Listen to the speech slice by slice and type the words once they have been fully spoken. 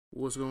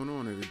What's going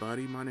on,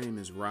 everybody? My name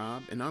is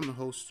Rob, and I'm the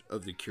host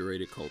of The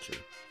Curated Culture,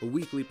 a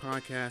weekly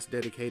podcast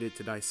dedicated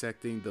to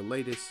dissecting the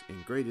latest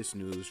and greatest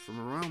news from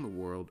around the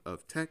world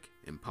of tech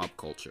and pop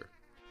culture.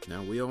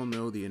 Now, we all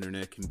know the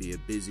internet can be a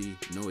busy,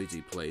 noisy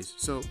place,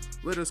 so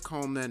let us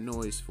calm that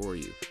noise for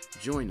you.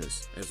 Join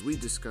us as we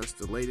discuss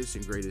the latest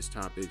and greatest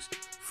topics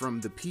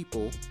from the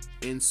people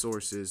and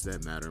sources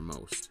that matter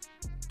most.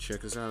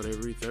 Check us out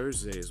every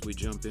Thursday as we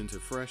jump into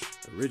fresh,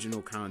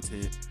 original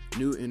content,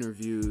 new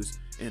interviews,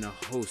 and a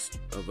host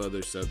of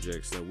other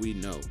subjects that we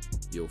know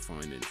you'll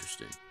find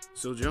interesting.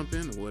 So jump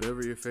in to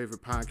whatever your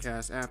favorite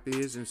podcast app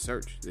is and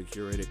search The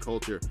Curated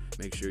Culture.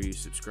 Make sure you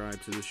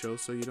subscribe to the show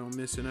so you don't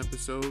miss an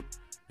episode.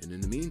 And in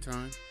the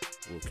meantime,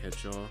 we'll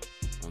catch y'all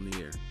on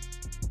the air.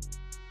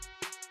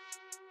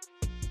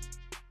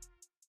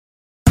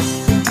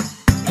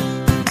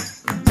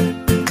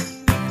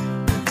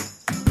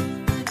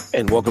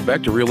 And welcome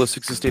back to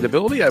Realistic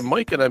Sustainability. I'm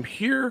Mike, and I'm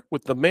here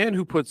with the man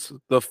who puts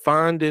the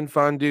fond in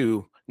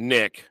fondue,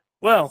 Nick.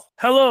 Well,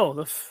 hello,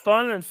 the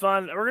fun and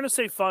fun. We're going to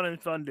say fun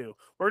and fondue.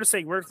 We're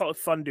going to call it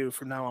fondue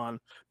from now on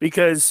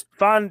because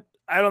fond,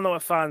 I don't know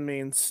what fond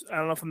means. I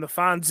don't know if I'm the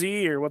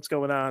Fonzie or what's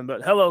going on,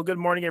 but hello, good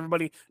morning,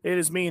 everybody. It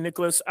is me,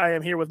 Nicholas. I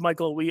am here with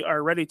Michael. We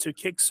are ready to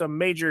kick some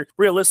major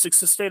realistic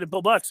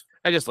sustainable butt.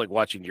 I just like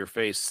watching your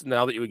face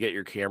now that you get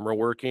your camera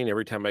working.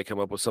 Every time I come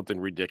up with something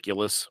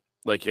ridiculous,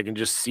 like I can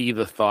just see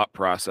the thought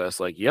process.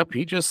 Like, yep,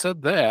 he just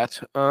said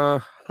that.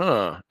 And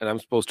I'm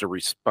supposed to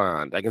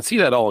respond. I can see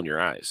that all in your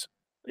eyes.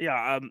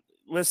 Yeah.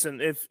 Listen,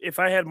 if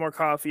I had more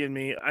coffee in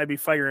me, I'd be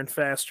firing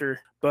faster,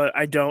 but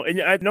I don't. And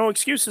I have no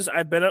excuses.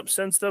 I've been up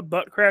since the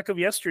butt crack of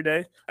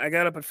yesterday. I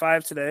got up at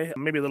 5 today,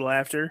 maybe a little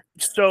after.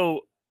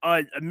 So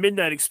a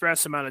midnight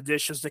express amount of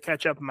dishes to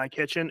catch up in my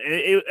kitchen.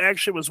 It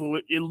actually was,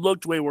 it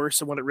looked way worse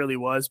than what it really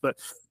was. But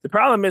the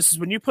problem is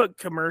when you put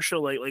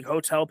commercial, like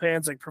hotel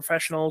pans, like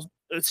professional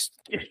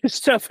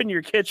stuff in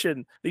your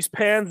kitchen, these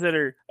pans that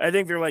are, I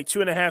think they're like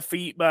 2.5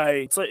 feet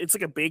by, it's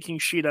like a baking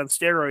sheet on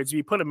steroids. If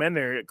you put them in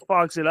there, it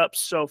clogs it up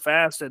so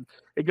fast. And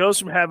it goes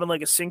from having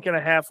like a sink and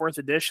a half worth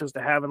of dishes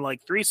to having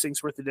like 3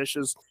 sinks worth of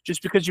dishes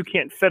just because you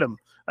can't fit them.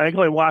 I can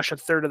only wash a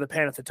third of the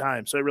pan at the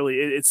time. So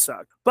it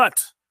sucked.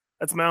 But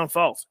that's my own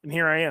fault. And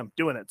here I am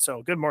doing it.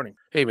 So good morning.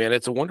 Hey, man,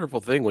 it's a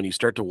wonderful thing when you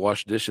start to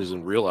wash dishes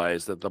and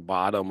realize that the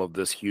bottom of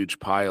this huge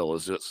pile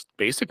is just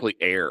basically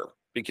air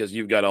because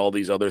you've got all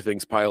these other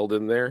things piled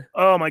in there.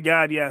 Oh, my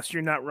God. Yes,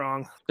 you're not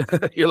wrong.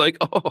 You're like,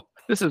 oh,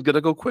 this is going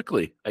to go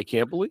quickly. I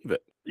can't believe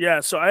it.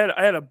 Yeah, so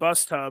I had a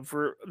bus tub.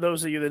 For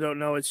those of you that don't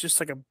know, it's just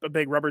like a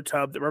big rubber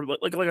tub,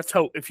 like a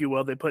tote, if you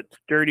will. They put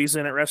dirties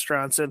in at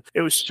restaurants, and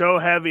it was so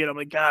heavy, and I'm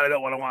like, God, I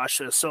don't want to wash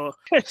this. So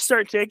I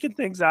start taking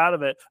things out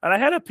of it, and I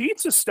had a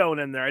pizza stone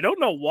in there. I don't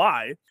know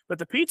why, but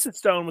the pizza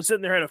stone was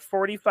sitting there at a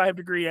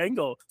 45-degree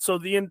angle. So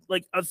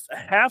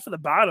half of the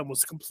bottom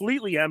was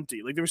completely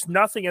empty. Like there was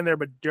nothing in there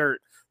but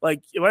dirt.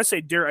 Like when I say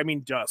dirt, I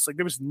mean dust. Like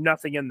there was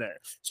nothing in there.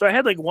 So I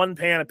had like one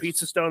pan of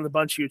pizza stone and a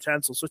bunch of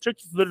utensils. So it took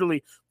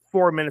literally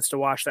 4 minutes to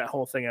wash that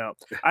whole thing out.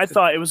 I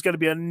thought it was going to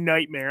be a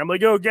nightmare. I'm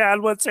like, oh God,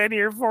 what's in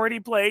here?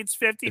 40 plates,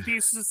 50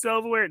 pieces of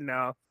silverware?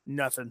 No,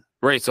 nothing.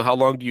 Right. So how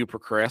long do you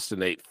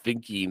procrastinate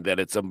thinking that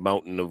it's a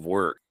mountain of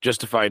work just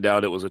to find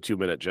out it was a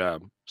 2-minute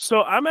job?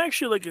 So I'm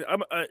actually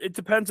it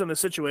depends on the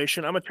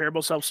situation. I'm a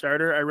terrible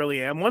self-starter. I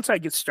really am. Once I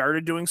get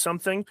started doing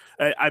something,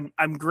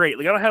 I'm great.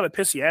 Like I don't have a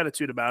pissy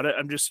attitude about it.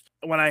 I'm just,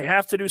 when I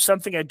have to do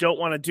something I don't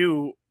want to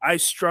do, I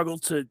struggle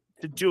to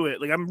do it.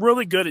 Like I'm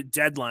really good at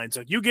deadlines.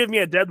 Like you give me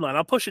a deadline,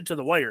 I'll push it to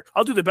the wire.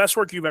 I'll do the best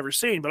work you've ever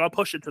seen, but I'll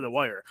push it to the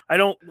wire. I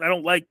don't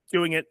like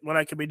doing it when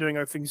I could be doing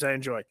other things I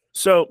enjoy.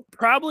 So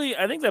probably,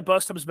 I think that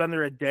bus tub's been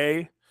there a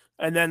day.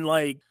 And then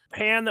like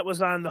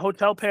the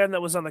hotel pan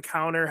that was on the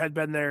counter had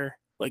been there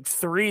like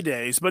 3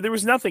 days, but there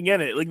was nothing in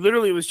it. Like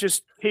literally it was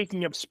just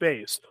taking up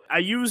space. I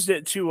used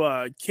it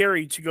to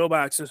carry to-go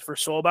boxes for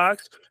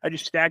Soulbox. I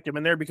just stacked them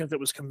in there because it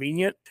was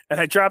convenient. And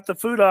I dropped the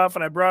food off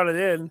and I brought it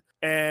in.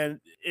 And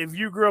if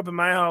you grew up in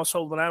my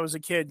household when I was a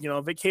kid,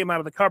 if it came out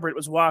of the cupboard, it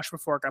was washed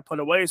before it got put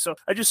away. So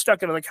I just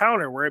stuck it on the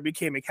counter where it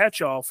became a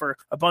catch-all for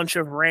a bunch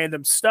of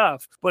random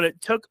stuff. But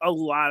it took a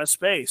lot of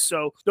space.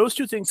 So those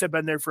two things have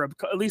been there for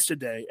at least a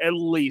day. At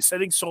least. I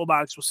think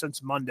Soulbox was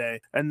since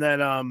Monday. And then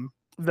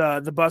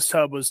the bus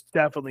tub was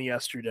definitely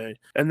yesterday.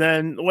 And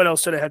then what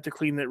else did I have to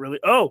clean that really?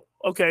 Oh,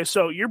 okay.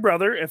 So your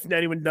brother, if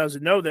anyone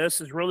doesn't know this,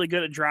 is really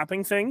good at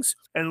dropping things.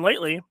 And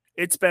lately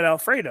it's been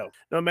Alfredo.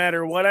 No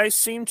matter what I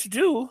seem to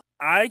do,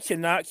 I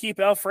cannot keep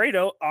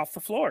Alfredo off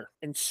the floor.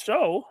 And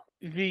so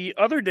the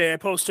other day I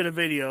posted a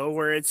video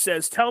where it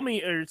says, tell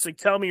me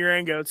you're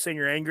angry, it's saying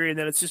you're angry, and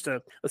then it's just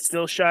a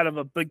still shot of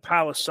a big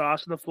pile of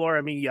sauce on the floor,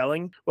 I mean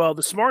yelling. Well,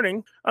 this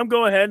morning I'm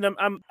going ahead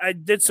and I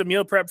did some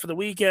meal prep for the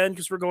weekend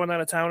because we're going out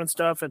of town and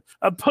stuff, and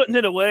I'm putting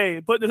it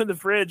away, putting it in the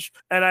fridge,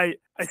 and I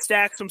I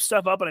stack some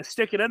stuff up and I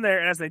stick it in there.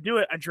 And as I do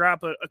it, I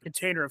drop a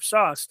container of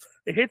sauce.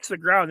 It hits the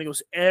ground and it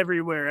goes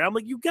everywhere. And I'm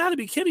like, you got to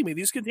be kidding me.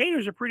 These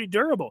containers are pretty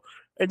durable.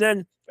 And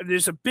then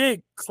there's a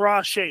big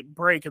cross-shaped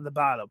break in the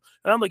bottom.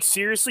 And I'm like,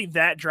 seriously,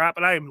 that drop?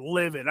 And I am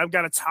livid. I've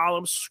got a towel.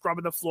 I'm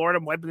scrubbing the floor and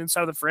I'm wiping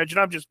inside of the fridge. And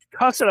I'm just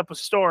cussing up a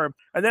storm.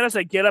 And then as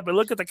I get up and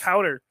look at the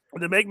counter,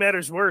 to make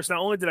matters worse, not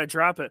only did I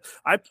drop it,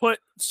 I put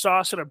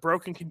sauce in a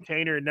broken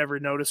container and never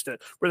noticed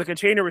it. Where the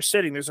container was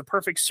sitting, there's a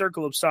perfect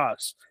circle of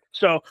sauce.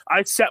 So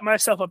I set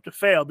myself up to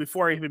fail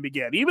before I even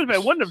began. Even if I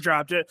wouldn't have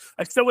dropped it,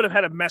 I still would have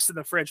had a mess in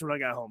the fridge when I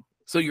got home.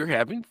 So you're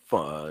having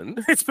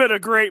fun. It's been a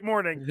great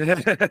morning.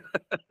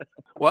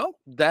 Well,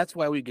 that's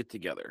why we get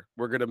together.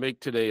 We're going to make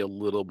today a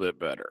little bit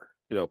better.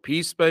 You know,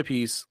 piece by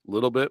piece,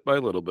 little bit by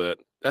little bit.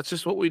 That's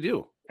just what we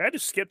do. Can I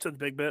just skip to the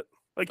big bit?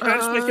 Like, can I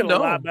just make it a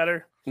lot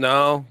better?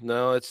 No,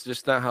 it's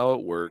just not how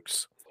it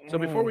works. So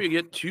before we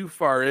get too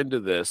far into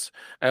this,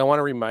 I want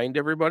to remind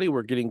everybody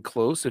we're getting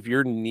close. If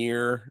you're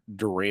near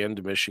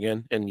Durand,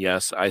 Michigan, and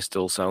yes, I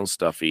still sound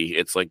stuffy.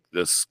 It's like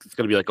this, it's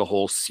going to be like a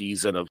whole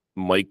season of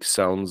Mike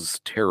sounds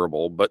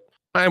terrible, but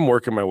I'm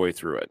working my way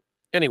through it.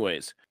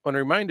 Anyways, I want to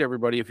remind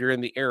everybody, if you're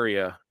in the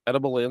area,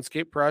 Edible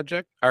Landscape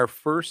Project, our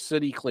first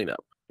city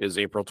cleanup is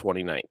April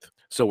 29th.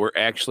 So we're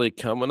actually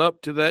coming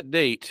up to that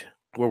date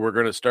where we're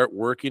going to start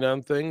working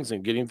on things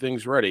and getting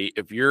things ready.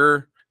 If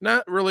you're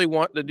not really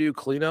wanting to do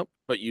cleanup,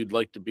 but you'd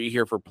like to be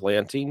here for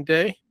planting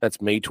day,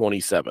 that's May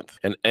 27th.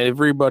 And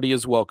everybody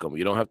is welcome.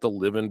 You don't have to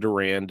live in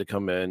Durand to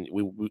come in.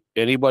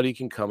 Anybody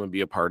can come and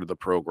be a part of the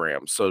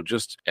program. So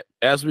just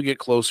as we get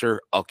closer,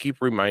 I'll keep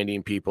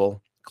reminding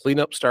people.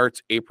 Cleanup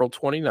starts April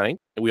 29th.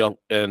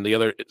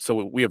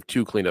 So we have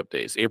 2 cleanup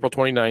days, April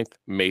 29th,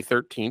 May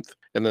 13th,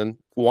 and then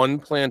one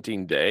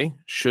planting day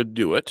should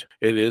do it.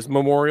 It is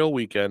Memorial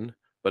Weekend,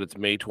 but it's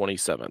May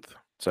 27th.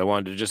 So I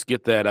wanted to just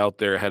get that out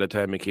there ahead of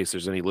time in case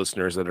there's any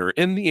listeners that are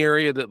in the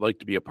area that like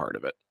to be a part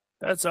of it.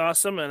 That's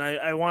awesome. And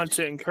I want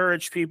to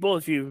encourage people,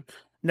 if you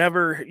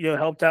never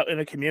helped out in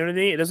a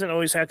community, it doesn't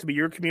always have to be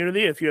your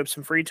community. If you have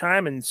some free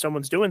time and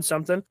someone's doing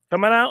something,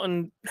 come on out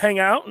and hang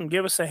out and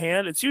give us a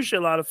hand. It's usually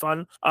a lot of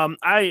fun.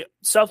 I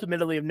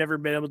self-admittedly have never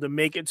been able to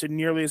make it to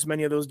nearly as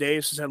many of those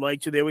days as I'd like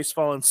to. They always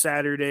fall on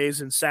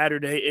Saturdays, and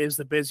Saturday is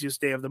the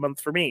busiest day of the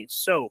month for me.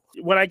 So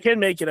when I can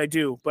make it, I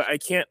do, but I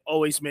can't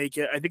always make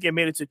it. I think I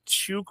made it to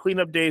 2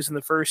 cleanup days in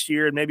the first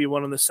year and maybe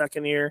 1 in the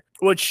second year,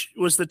 which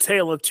was the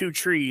tale of 2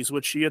 trees,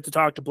 which you have to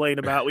talk to Blaine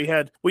about.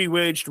 We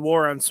waged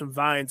war on some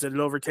vines that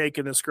had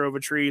overtaken this grove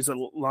of trees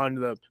along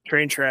the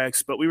train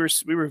tracks, but we were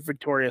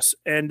victorious,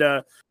 and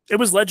it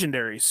was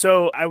legendary.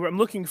 So I'm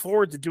looking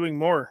forward to doing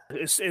more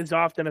as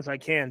often as I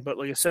can. But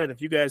like I said,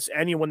 if you guys,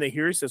 anyone that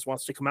hears this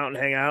wants to come out and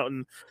hang out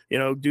and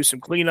do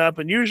some cleanup,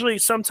 and usually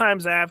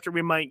sometimes after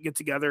we might get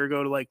together or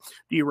go to like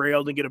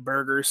Derailed and get a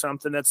burger or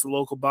something. That's the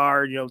local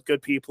bar,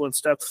 good people and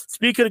stuff.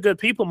 Speaking of good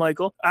people,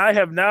 Michael, I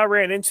have now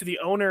ran into the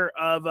owner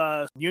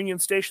of Union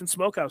Station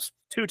Smokehouse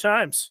 2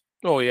 times.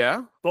 Oh,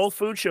 yeah? Both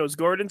food shows,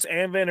 Gordon's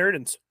and Van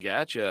Erden's.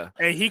 Gotcha.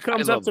 And he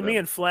comes up to me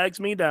and flags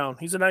me down.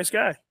 He's a nice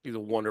guy. He's a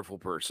wonderful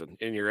person,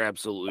 and you're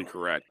absolutely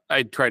correct.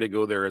 I try to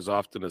go there as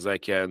often as I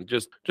can.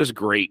 Just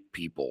great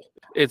people.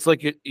 It's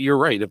like, you're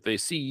right. If they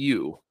see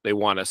you, they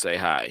want to say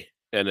hi.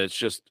 And it's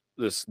just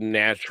this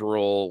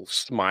natural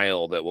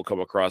smile that will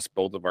come across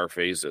both of our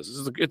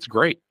faces. It's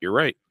great. You're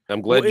right. I'm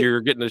glad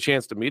you're getting a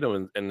chance to meet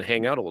them and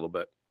hang out a little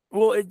bit.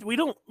 Well, we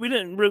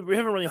haven't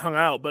really hung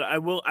out, but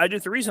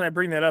the reason I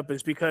bring that up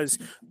is because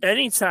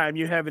anytime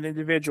you have an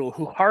individual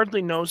who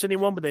hardly knows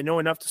anyone, but they know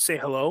enough to say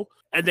hello,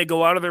 and they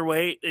go out of their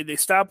way, they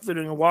stop what they're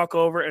doing and walk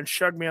over and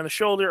shrug me on the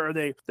shoulder, or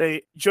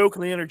they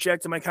jokingly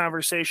interject in my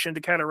conversation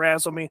to kind of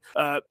razzle me.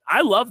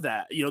 I love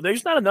that.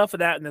 There's not enough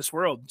of that in this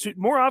world.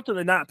 More often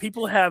than not,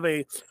 people have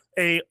a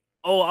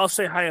I'll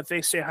say hi if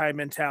they say hi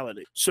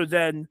mentality. So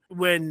then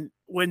when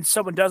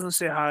someone doesn't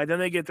say hi, then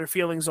they get their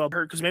feelings all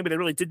hurt because maybe they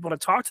really did want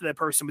to talk to that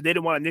person, but they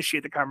didn't want to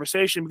initiate the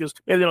conversation because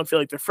maybe they don't feel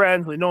like they're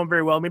friends, they know them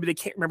very well, maybe they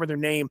can't remember their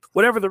name,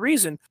 whatever the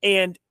reason.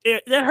 And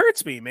that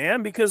hurts me,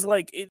 man, because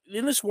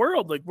in this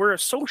world, we're a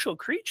social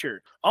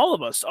creature. All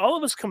of us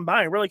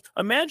combined. We're like,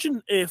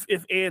 imagine if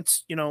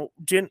ants,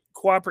 didn't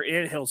cooperate,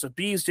 anthills, if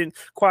bees didn't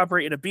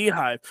cooperate in a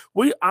beehive.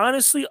 We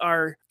honestly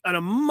are on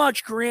a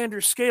much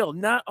grander scale,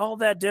 not all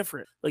that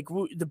different.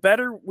 The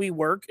better we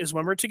work is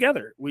when we're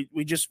together.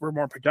 We're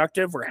more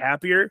productive, we're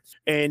happier.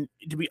 And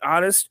to be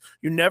honest,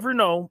 you never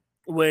know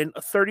when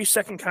a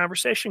 30-second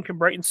conversation can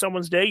brighten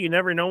someone's day. You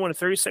never know when a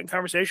 30-second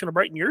conversation will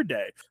brighten your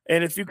day.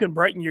 And if you can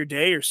brighten your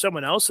day or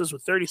someone else's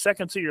with 30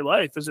 seconds of your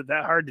life, is it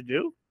that hard to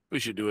do? We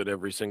should do it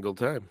every single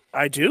time.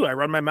 I do. I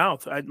run my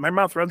mouth. My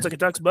mouth runs like a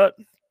duck's butt.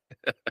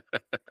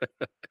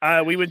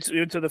 We went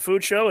to the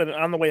food show, and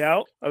on the way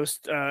out,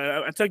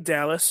 I took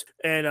Dallas,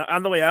 and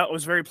on the way out, I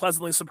was very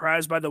pleasantly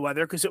surprised by the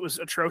weather because it was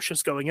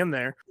atrocious going in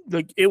there.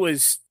 It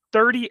was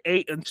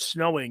 38 and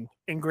snowing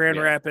in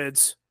Grand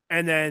Rapids,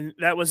 and then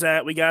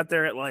we got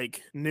there at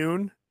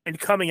noon, and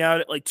coming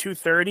out at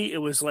 2:30, it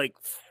was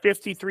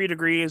 53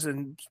 degrees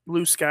and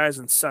blue skies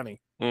and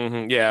sunny.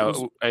 Yeah,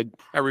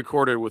 I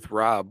recorded with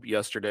Rob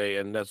yesterday,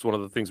 and that's one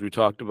of the things we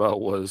talked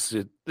about was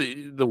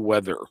the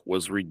weather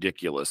was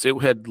ridiculous. It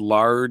had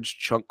large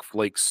chunk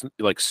flakes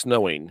like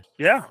snowing.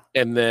 Yeah.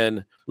 And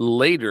then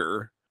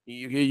later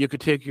you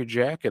could take your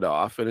jacket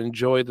off and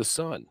enjoy the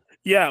sun.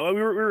 Yeah, well,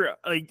 we were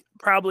like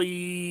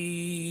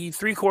probably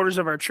 3/4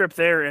 of our trip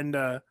there, and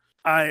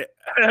I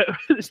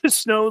the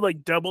snow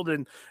like doubled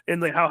in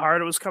like how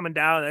hard it was coming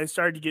down. And I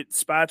started to get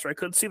spots where I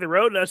couldn't see the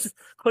road, and I just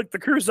clicked the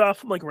cruise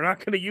off. I'm like, we're not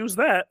going to use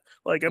that.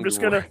 Like, I'm just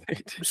gonna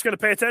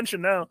pay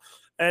attention now.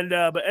 And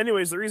but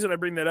anyways, the reason I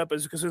bring that up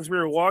is because as we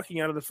were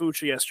walking out of the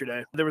fuchi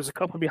yesterday, there was a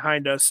couple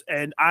behind us,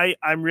 and I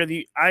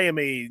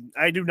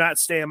do not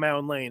stay in my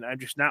own lane. I'm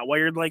just not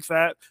wired like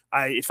that.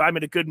 If I'm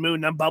in a good mood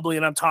and I'm bubbly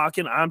and I'm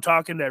talking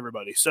to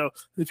everybody. So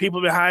the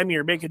people behind me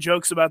are making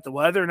jokes about the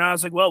weather, and I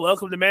was like, well,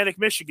 welcome to Manic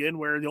Michigan,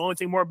 where the only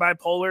thing more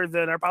bipolar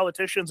than our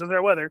politicians is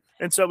their weather.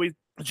 And so we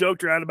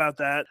joked around about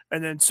that,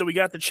 and then so we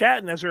got to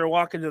chatting as we were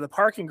walking to the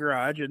parking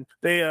garage, and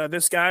they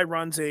this guy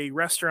runs a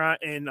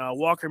restaurant in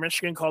Walker,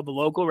 Michigan called The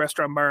Local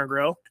Restaurant Bar and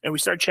Grill, and we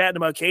started chatting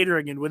about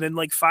catering, and within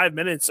like 5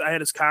 minutes I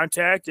had his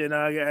contact,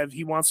 and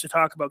he wants to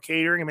talk about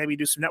catering and maybe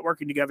do some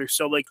networking together.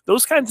 So like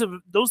those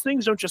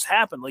things don't just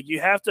happen. Like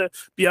you have to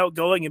be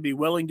outgoing and be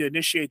willing to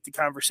initiate the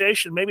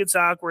conversation. Maybe it's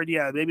awkward,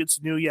 yeah, maybe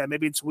it's new, yeah,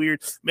 maybe it's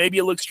weird, maybe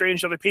it looks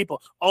strange to other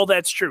people. All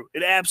that's true,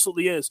 it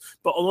absolutely is,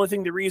 but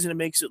the reason it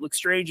makes it look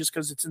strange is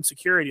because it's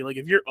insecure. Like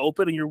if you're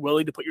open and you're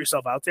willing to put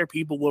yourself out there,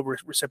 people will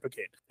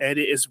reciprocate, and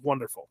it is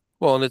wonderful.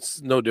 Well, and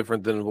it's no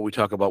different than what we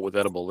talk about with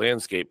Edible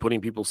Landscape.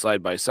 Putting people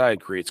side by side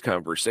creates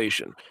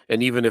conversation,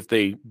 and even if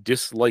they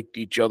disliked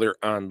each other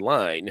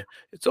online,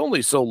 it's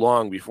only so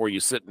long before you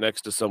sit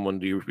next to someone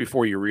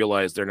before you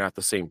realize they're not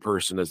the same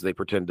person as they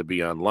pretend to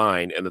be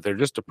online, and that they're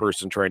just a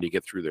person trying to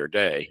get through their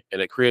day,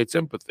 and it creates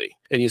empathy,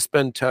 and you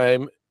spend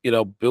time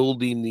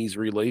building these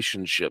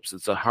relationships.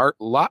 It's a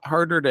lot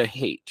harder to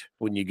hate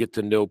when you get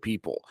to know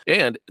people,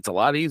 and it's a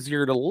lot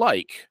easier to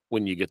like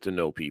when you get to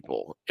know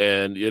people,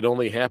 and it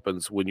only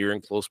happens when you're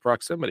in close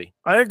proximity.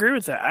 I agree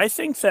with that. I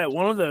think that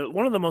one of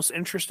the most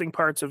interesting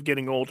parts of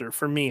getting older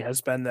for me has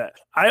been that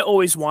I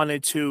always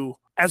wanted to,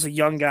 as a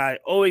young guy, I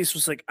always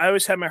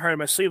had my heart on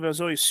my sleeve. I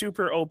was always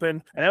super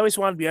open, and I always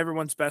wanted to be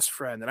everyone's best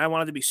friend, and I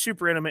wanted to be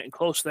super intimate and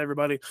close to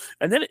everybody.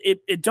 And then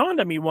it dawned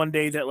on me one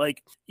day that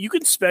like you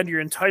can spend your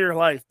entire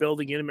life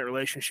building intimate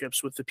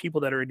relationships with the people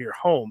that are in your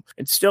home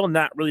and still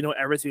not really know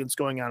everything that's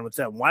going on with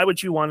them. Why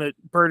would you want to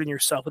burden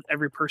yourself with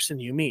every person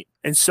you meet?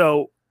 And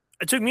so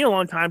it took me a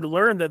long time to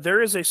learn that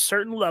there is a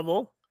certain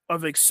level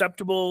of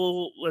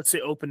acceptable, let's say,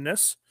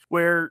 openness,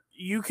 where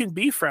you can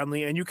be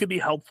friendly and you can be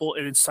helpful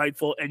and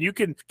insightful and you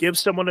can give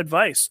someone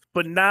advice,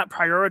 but not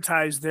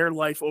prioritize their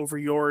life over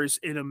yours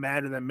in a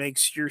manner that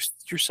makes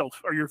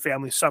yourself or your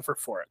family suffer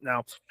for it.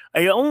 Now,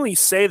 I only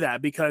say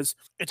that because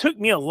it took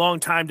me a long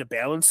time to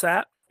balance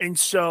that. And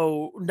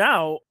so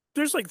now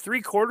there's like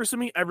 3/4 of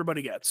me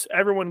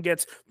everyone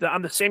gets that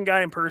I'm the same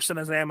guy in person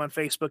as I am on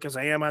Facebook, as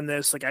I am on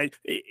this. Like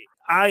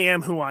I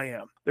am who I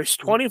am. There's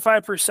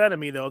 25% of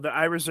me though that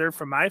I reserve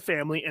for my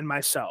family and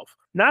myself.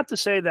 Not to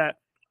say that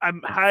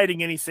I'm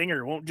hiding anything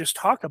or won't just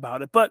talk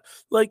about it, but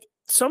like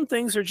some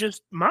things are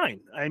just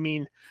mine. I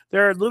mean,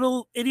 there are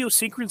little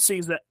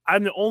idiosyncrasies that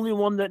I'm the only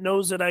one that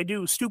knows that I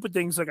do. Stupid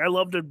things like I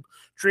love to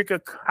drink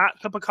a hot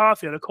cup of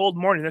coffee on a cold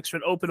morning next to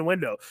an open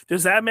window.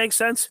 Does that make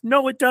sense?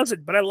 No, it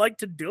doesn't, but I like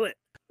to do it.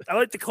 I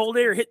like the cold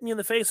air hitting me in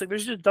the face. Like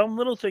there's just dumb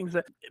little things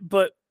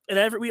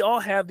we all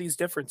have these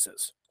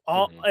differences.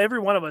 Every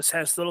one of us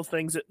has little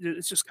things that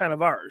it's just kind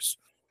of ours.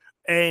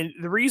 And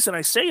the reason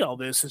I say all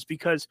this is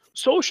because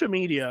social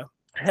media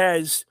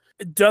has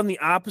done the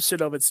opposite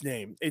of its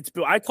name.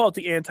 I call it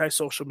the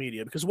anti-social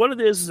media, because what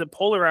it is it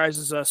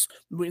polarizes us.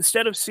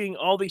 Instead of seeing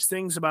all these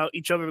things about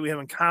each other that we have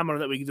in common, or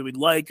that we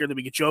like, or that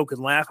we could joke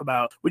and laugh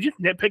about, we just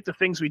nitpick the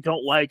things we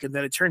don't like, and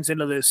then it turns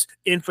into this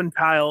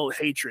infantile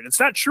hatred. It's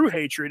not true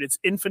hatred, it's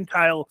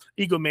infantile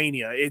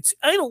egomania. It's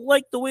I don't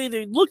like the way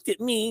they looked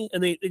at me,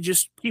 and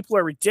people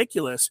are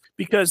ridiculous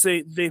because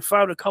they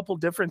found a couple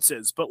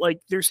differences, but like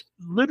there's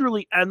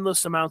literally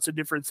endless amounts of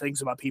different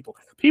things about people.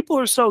 People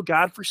are so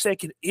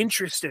godforsaken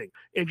interesting.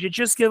 If you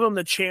just give them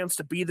the chance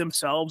to be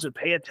themselves and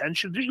pay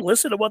attention, just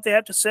listen to what they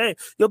have to say,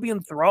 you'll be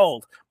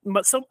enthralled.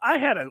 But I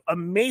had an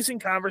amazing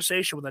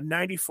conversation with a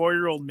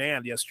 94-year-old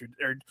man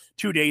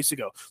 2 days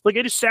ago. Like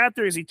I just sat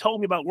there as he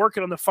told me about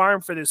working on the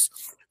farm for this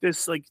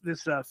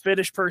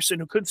Finnish person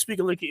who couldn't speak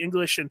a lick of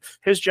English, and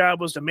his job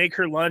was to make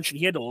her lunch, and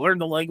he had to learn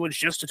the language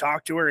just to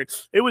talk to her. And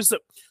it was the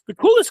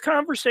coolest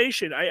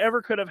conversation I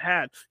ever could have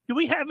had. Do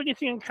we have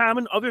anything in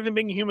common other than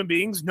being human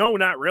beings? No,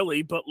 not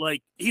really. But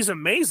like, he's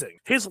amazing.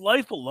 His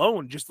life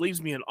alone just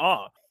leaves me in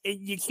awe.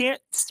 You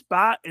can't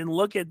spot and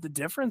look at the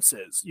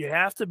differences. You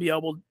have to be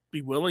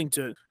willing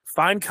to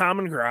find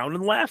common ground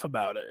and laugh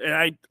about it.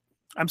 And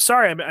I'm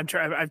sorry,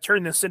 I've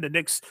turned this into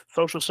Nick's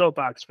social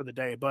soapbox for the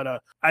day,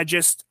 but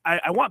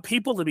I want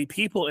people to be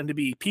people and to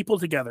be people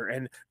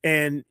together.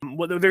 And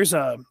whether there's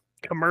a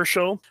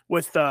commercial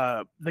with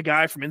the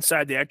guy from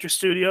Inside the Actor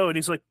Studio, and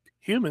he's like,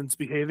 humans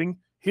behaving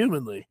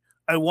humanly.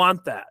 I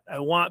want that. I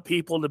want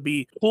people to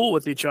be cool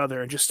with each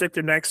other and just stick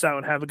their necks out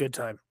and have a good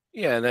time.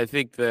 Yeah, and I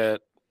think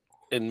that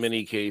in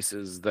many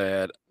cases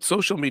that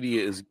social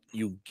media is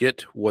you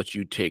get what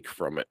you take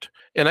from it.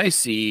 And I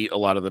see a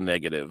lot of the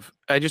negative.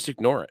 I just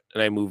ignore it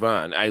and I move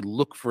on. I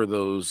look for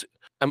those.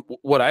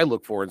 What I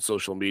look for in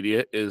social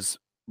media is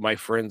my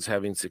friends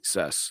having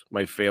success,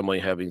 my family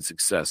having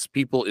success,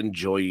 people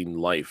enjoying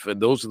life.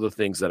 And those are the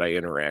things that I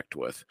interact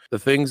with. The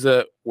things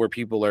that where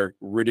people are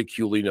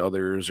ridiculing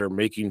others or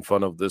making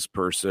fun of this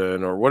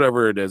person or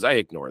whatever it is, I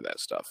ignore that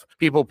stuff.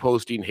 People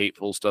posting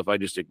hateful stuff, I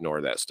just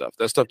ignore that stuff.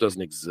 That stuff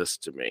doesn't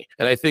exist to me.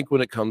 And I think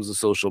when it comes to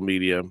social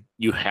media,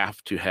 you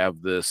have to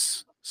have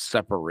this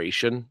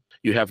separation.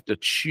 You have to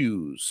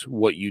choose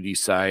what you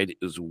decide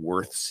is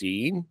worth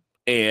seeing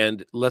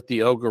and let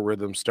the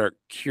algorithm start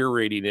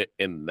curating it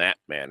in that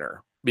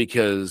manner,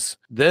 because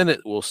then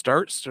it will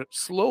start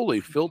slowly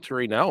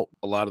filtering out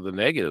a lot of the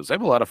negatives. I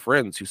have a lot of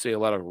friends who say a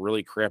lot of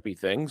really crappy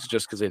things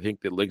just because they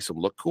think that makes them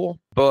look cool,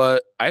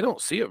 but I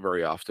don't see it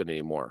very often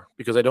anymore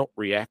because I don't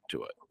react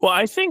to it. Well,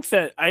 I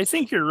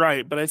think you're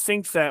right, but I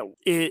think that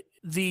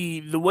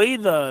the way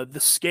the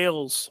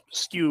scales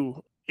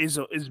skew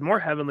is more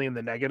heavily in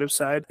the negative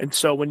side. And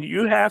so when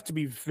you have to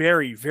be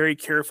very, very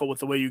careful with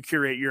the way you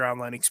curate your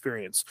online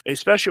experience,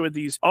 especially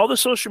with all the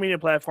social media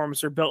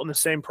platforms are built on the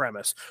same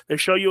premise. They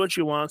show you what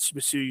you want,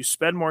 so you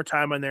spend more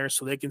time on there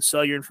so they can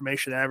sell your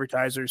information to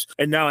advertisers.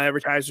 And now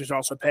advertisers are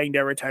also paying to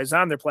advertise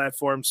on their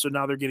platform. So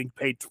now they're getting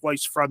paid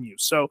twice from you.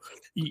 So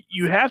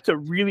you have to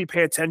really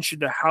pay attention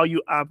to how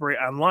you operate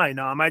online.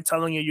 Now, am I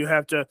telling you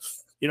have to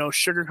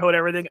sugarcoat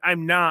everything?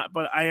 I'm not,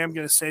 but I am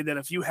going to say that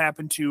if you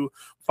happen to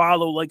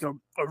follow like a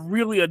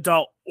really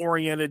adult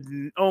oriented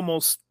and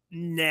almost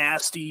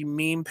nasty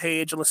meme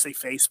page, let's say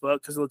Facebook,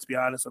 because let's be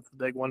honest, that's the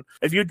big one.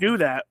 If you do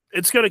that,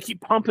 it's going to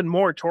keep pumping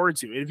more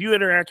towards you. If you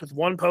interact with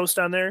one post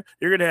on there,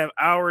 you're going to have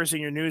hours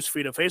in your news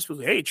feed of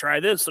Facebook. Hey, try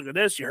this. Look at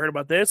this. You heard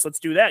about this. Let's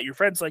do that. Your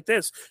friends like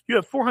this. You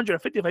have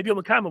 455 people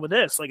in comment with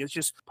this. Like, it's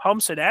just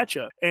pumps it at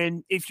you.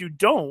 And if you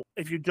don't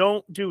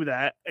do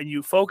that and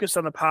you focus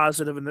on the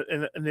positive and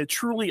the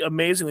truly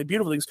amazingly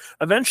beautiful things,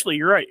 eventually,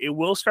 you're right, it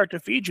will start to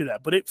feed you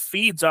that, but it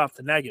feeds off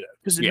the negative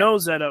because it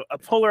knows that a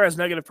polarized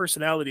negative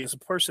personality is a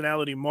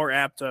personality more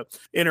apt to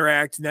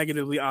interact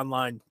negatively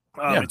online.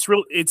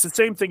 It's the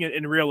same thing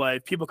in real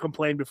life. People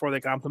complain before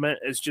they compliment.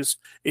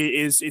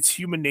 It's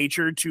human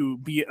nature to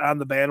be on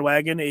the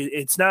bandwagon.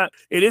 It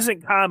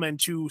isn't common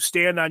to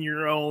stand on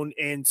your own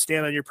and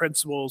stand on your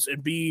principles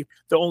and be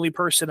the only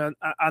person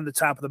on the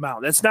top of the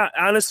mountain. It's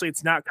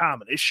not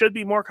common. It should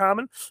be more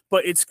common,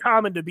 but it's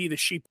common to be the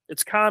sheep.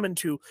 It's common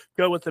to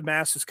go with the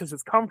masses because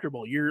it's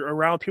comfortable. You're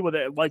around people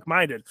that are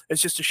like-minded.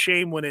 It's just a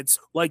shame when it's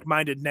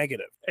like-minded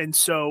negative. And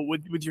so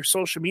with your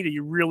social media,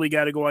 you really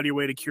got to go out of your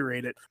way to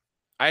curate it.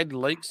 I'd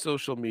like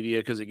social media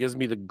because it gives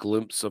me the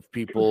glimpse of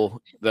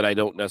people that I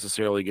don't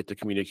necessarily get to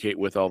communicate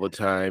with all the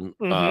time.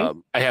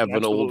 I have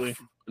an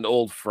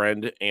old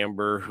friend,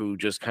 Amber, who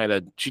just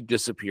she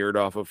disappeared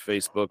off of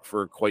Facebook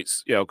for quite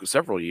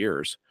several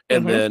years,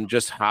 and then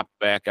just hopped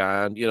back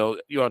on. You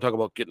want to talk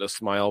about getting a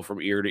smile from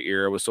ear to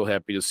ear. I was so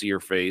happy to see her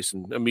face,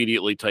 and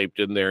immediately typed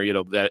in there,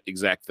 that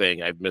exact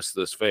thing. I've missed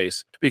this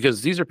face,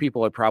 because these are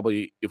people I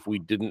probably, if we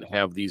didn't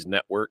have these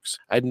networks,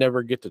 I'd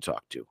never get to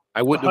talk to.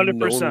 I wouldn't 100%.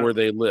 Have known where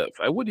they live.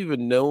 I wouldn't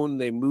even known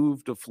they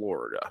moved to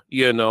Florida.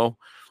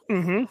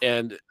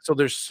 And so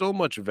there's so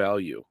much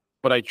value.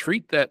 But I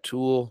treat that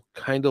tool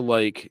kind of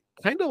like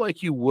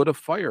you would a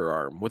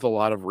firearm, with a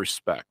lot of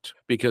respect,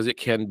 because it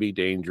can be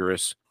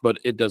dangerous, but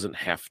it doesn't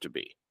have to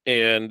be.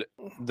 And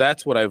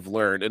that's what I've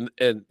learned.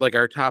 And like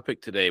our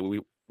topic today, we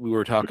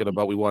were talking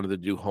about, we wanted to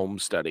do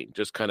homesteading,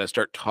 just kind of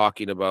start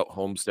talking about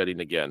homesteading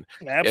again.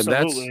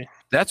 Absolutely. And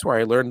that's where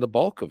I learned the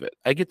bulk of it.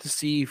 I get to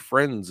see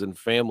friends and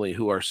family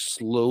who are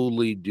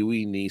slowly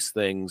doing these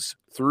things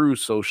through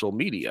social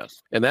media.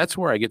 And that's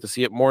where I get to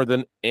see it more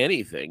than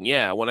anything.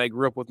 Yeah, when I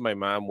grew up with my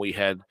mom, we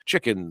had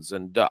chickens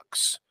and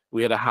ducks.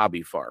 We had a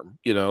hobby farm,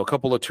 a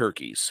couple of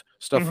turkeys,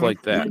 stuff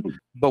like that.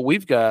 But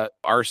we've got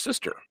our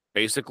sister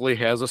basically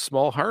has a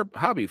small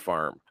hobby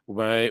farm.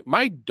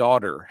 My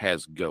daughter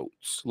has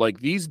goats. Like,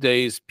 these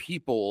days,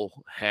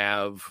 people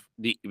have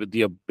the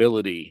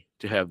ability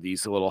to have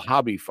these little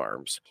hobby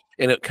farms,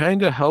 and it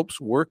kind of helps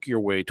work your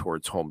way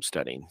towards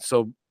homesteading.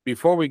 So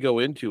before we go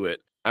into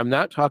it, I'm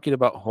not talking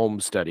about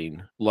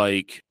homesteading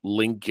like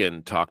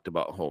Lincoln talked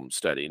about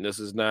homesteading. This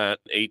is not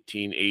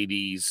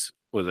 1880s,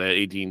 was that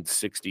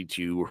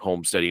 1862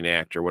 Homesteading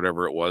Act or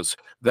whatever it was.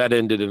 That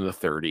ended in the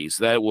 30s.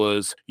 That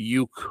was,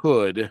 you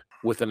could,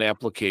 with an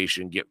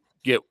application, get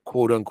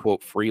quote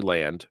unquote free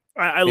land.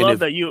 I love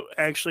that you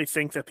actually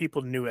think that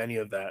people knew any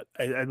of that.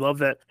 I love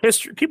that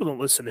history. People don't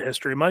listen to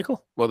history,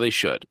 Michael. Well, they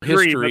should.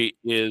 History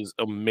is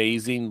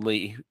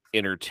amazingly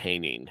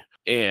entertaining.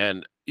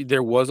 And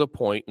there was a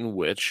point in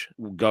which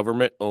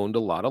government owned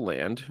a lot of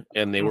land,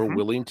 and they were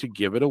willing to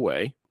give it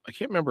away. I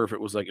can't remember if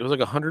it was like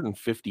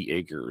 150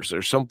 acres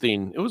or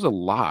something. It was a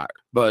lot,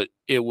 but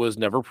it was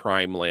never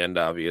prime land,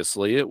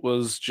 obviously. It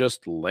was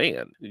just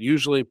land,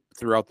 usually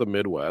throughout the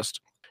Midwest.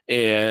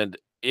 And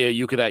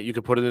you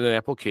could put it in an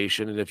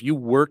application, and if you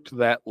worked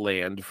that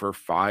land for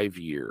 5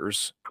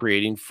 years,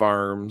 creating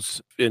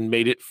farms and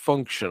made it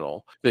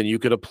functional, then you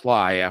could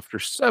apply after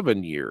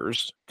 7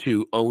 years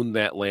to own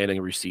that land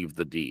and receive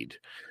the deed.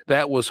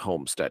 That was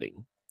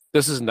homesteading.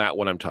 This is not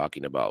what I'm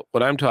talking about.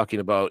 What I'm talking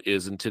about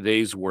is in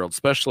today's world,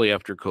 especially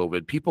after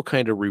COVID, people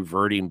kind of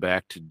reverting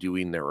back to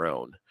doing their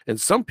own.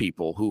 And some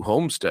people who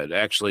homestead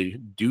actually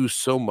do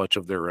so much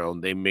of their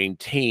own, they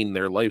maintain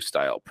their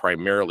lifestyle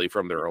primarily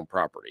from their own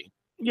property.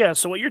 Yeah,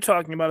 so what you're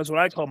talking about is what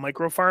I call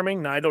micro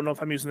farming. Now, I don't know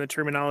if I'm using the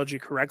terminology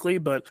correctly,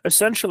 but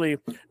essentially,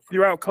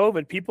 throughout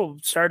COVID, people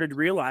started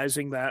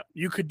realizing that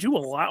you could do a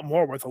lot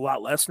more with a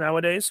lot less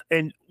nowadays.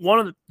 And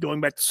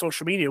going back to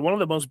social media, one of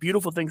the most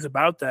beautiful things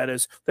about that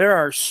is there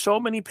are so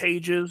many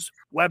pages,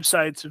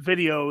 websites,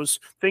 videos,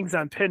 things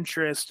on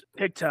Pinterest,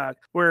 TikTok,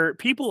 where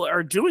people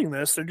are doing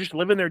this. They're just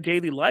living their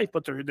daily life,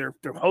 but they're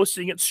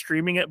hosting it,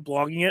 streaming it,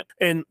 blogging it,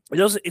 and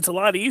it's a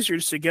lot easier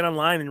just to get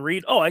online and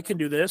read. Oh, I can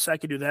do this, I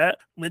can do that.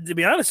 And to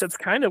be honest, that's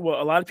kind of what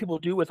a lot of people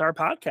do with our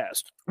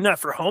podcast. Not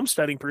for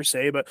homesteading per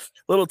se, but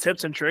little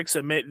tips and tricks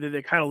that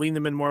they kind of lean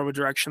them in more of a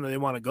direction that they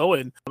want to go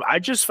in. I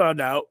just found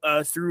out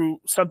through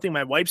something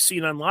my wife's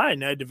seen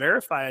online. I had to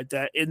verify it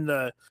that in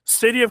the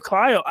city of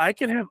Clio, I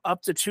can have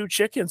up to 2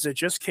 chickens that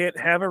just can't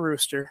have a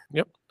rooster.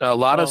 Yep. A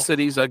lot of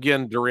cities,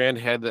 again, Durand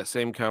had that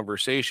same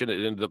conversation.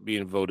 It ended up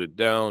being voted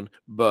down,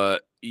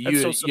 but that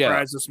so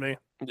surprises me.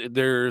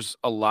 There's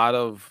a lot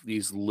of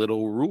these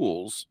little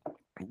rules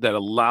that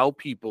allow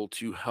people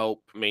to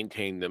help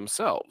maintain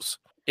themselves.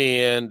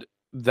 And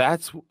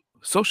that's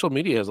social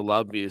media has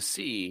allowed me to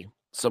see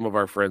some of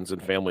our friends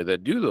and family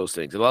that do those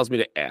things. It allows me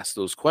to ask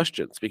those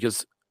questions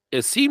because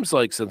it seems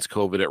like since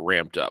COVID, it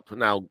ramped up.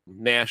 Now,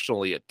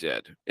 nationally, it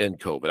did in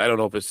COVID. I don't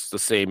know if it's the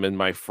same in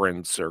my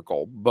friend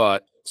circle,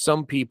 but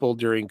some people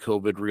during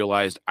COVID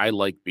realized I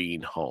like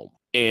being home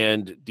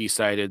and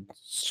decided,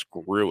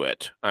 screw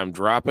it. I'm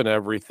dropping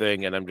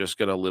everything and I'm just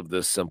going to live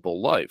this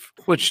simple life,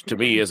 which to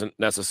me isn't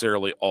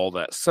necessarily all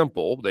that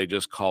simple. They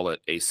just call it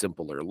a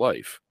simpler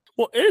life.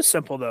 Well, it is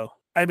simple, though.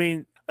 I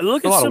mean,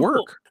 look, it's a lot of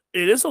work.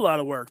 It is a lot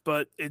of work,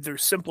 but they're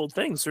simple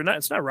things.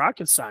 It's not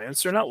rocket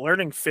science. They're not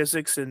learning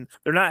physics, and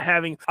they're not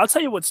having, I'll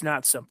tell you what's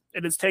not simple.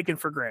 It is taken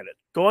for granted.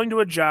 Going to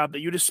a job that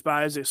you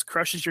despise, that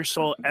crushes your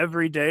soul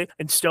every day,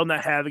 and still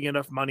not having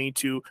enough money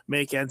to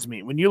make ends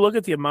meet. When you look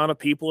at the amount of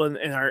people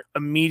in our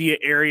immediate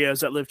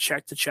areas that live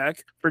check to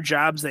check for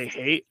jobs they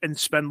hate and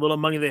spend little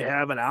money they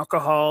have on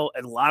alcohol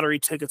and lottery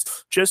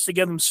tickets just to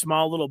give them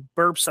small little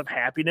burps of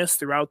happiness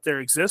throughout their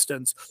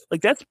existence,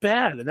 like that's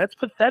bad and that's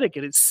pathetic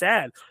and it's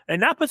sad. And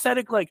not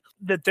pathetic like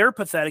that they're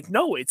pathetic.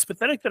 No, it's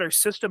pathetic that our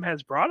system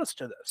has brought us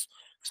to this.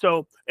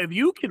 So if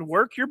you can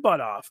work your butt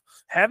off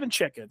having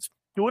chickens,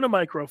 doing a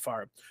micro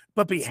farm,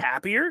 but be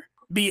happier,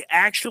 be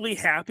actually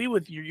happy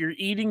with your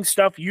eating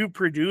stuff you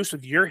produce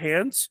with your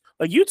hands.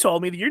 Like you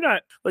told me that you're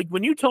not, like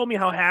when you told me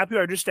how happy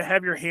you are just to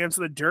have your hands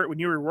in the dirt when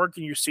you were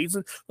working your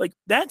season, like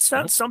that's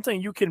not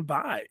something you can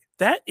buy.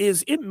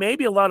 It may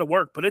be a lot of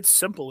work, but it's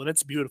simple and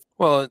it's beautiful.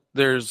 Well,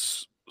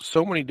 there's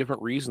so many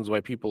different reasons why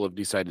people have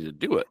decided to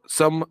do it.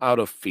 Some out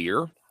of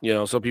fear.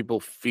 Some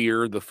people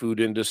fear the food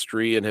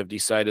industry and have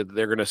decided that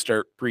they're going to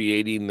start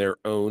creating their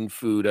own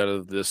food out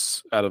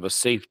of a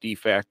safety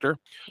factor.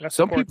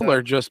 Some people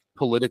are just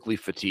politically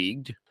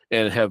fatigued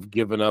and have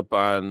given up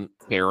on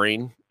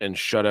caring and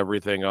shut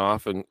everything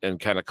off and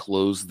kind of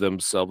close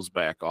themselves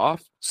back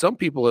off. Some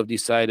people have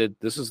decided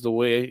this is the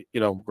way,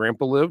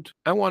 Grandpa lived.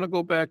 I want to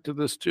go back to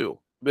this too.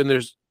 And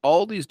there's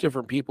all these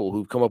different people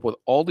who've come up with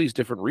all these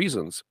different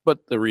reasons, but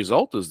the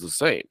result is the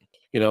same.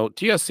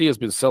 TSC has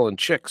been selling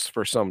chicks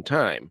for some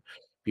time.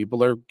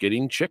 People are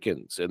getting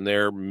chickens and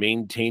they're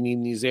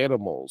maintaining these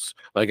animals.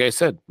 Like I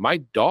said, my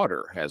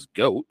daughter has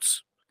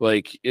goats.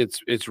 Like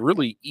it's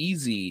really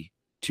easy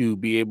to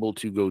be able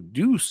to go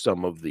do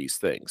some of these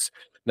things.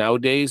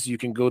 Nowadays, you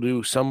can go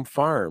to some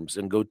farms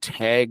and go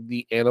tag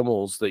the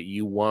animals that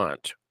you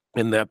want,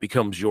 and that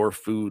becomes your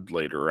food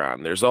later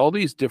on. There's all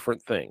these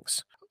different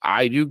things.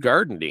 I do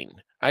gardening.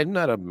 I'm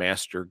not a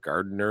master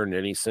gardener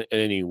in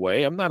any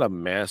way. I'm not a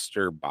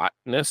master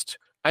botanist.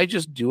 I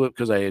just do it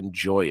because I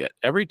enjoy it.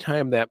 Every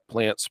time that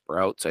plant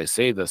sprouts, I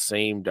say the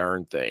same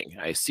darn thing.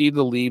 I see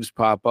the leaves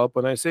pop up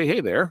and I say,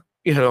 hey there,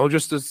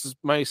 just this is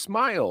my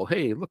smile.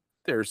 Hey, look,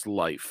 there's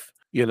life,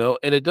 and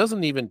it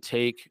doesn't even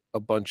take a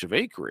bunch of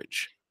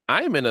acreage.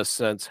 I'm in a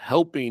sense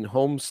helping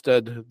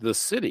homestead the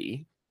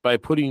city by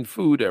putting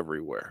food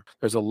everywhere.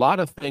 There's a lot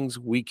of things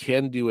we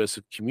can do as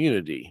a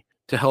community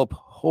to help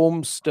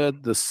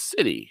homestead the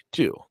city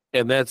too.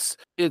 And I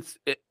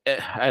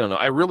don't know.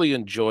 I really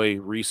enjoy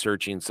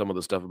researching some of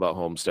the stuff about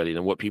homesteading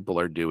and what people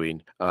are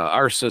doing.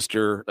 Our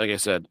sister, like I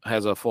said,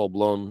 has a full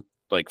blown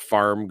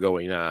farm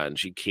going on.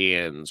 She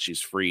cans,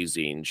 she's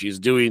freezing, she's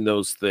doing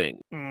those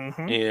things.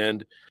 Mm-hmm.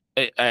 And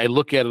I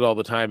look at it all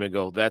the time and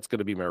go, that's going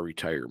to be my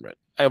retirement.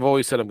 I've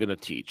always said I'm going to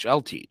teach.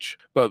 I'll teach.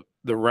 But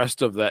the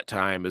rest of that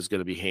time is going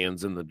to be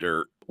hands in the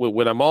dirt.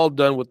 When I'm all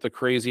done with the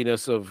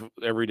craziness of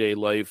everyday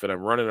life and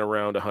I'm running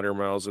around 100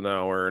 miles an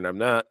hour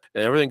and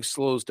everything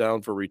slows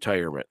down for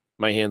retirement,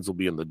 my hands will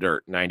be in the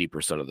dirt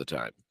 90% of the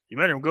time. You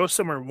better go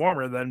somewhere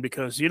warmer then,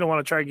 because you don't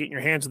want to try getting your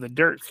hands in the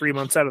dirt 3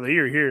 months out of the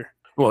year here.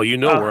 Well, you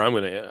know where I'm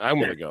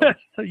gonna go.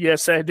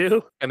 Yes, I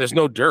do. And there's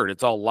no dirt;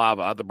 it's all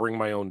lava. I have to bring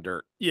my own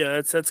dirt.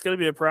 Yeah, that's gonna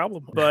be a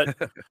problem. But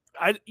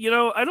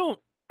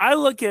I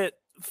look at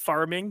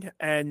farming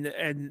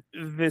and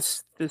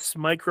this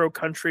micro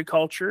country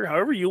culture,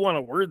 however you want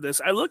to word this.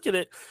 I look at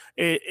it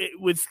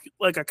with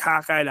like a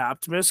cockeyed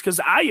optimist, because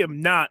I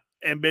am not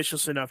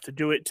ambitious enough to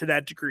do it to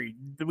that degree.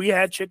 We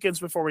had chickens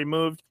before we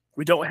moved.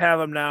 We don't have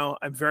them now.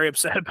 I'm very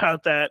upset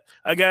about that.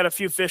 I got a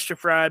few fish to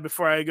fry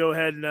before I go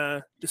ahead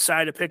and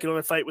decide to pick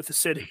another fight with the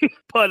city.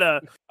 But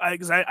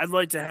I'd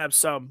like to have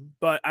some.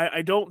 But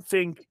I don't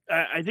think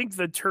I think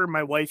the term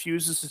my wife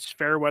uses is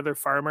fair weather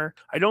farmer.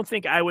 I don't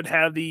think I would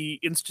have the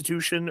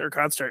institution or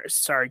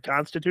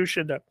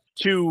constitution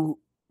to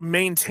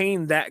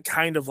maintain that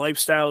kind of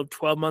lifestyle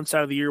 12 months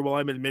out of the year while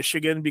I'm in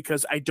Michigan,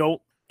 because I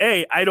don't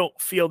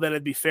feel that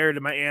it'd be fair to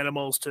my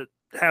animals to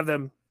have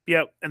them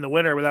in the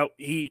winter without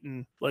heat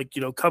and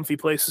comfy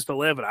places to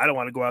live, and I don't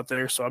want to go out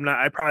there, so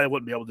I probably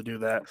wouldn't be able to do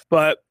that.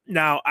 But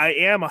now I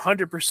am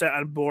 100%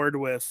 on board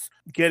with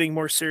getting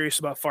more serious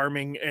about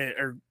farming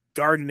or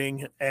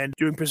gardening and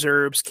doing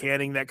preserves,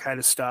 canning, that kind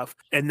of stuff.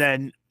 And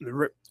then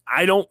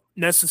I don't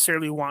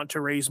necessarily want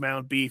to raise my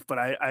own beef, but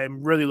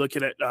I'm really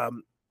looking at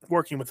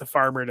working with a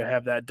farmer to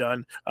have that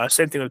done.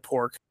 Same thing with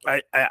pork.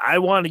 I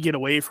want to get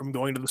away from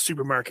going to the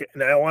supermarket,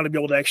 and I want to be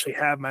able to actually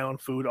have my own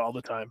food all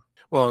the time.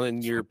 Well,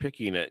 and you're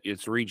picking it.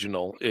 It's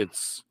regional.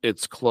 It's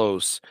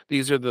close.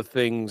 These are the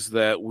things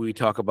that we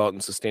talk about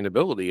in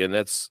sustainability, and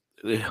that's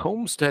the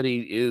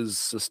homesteading is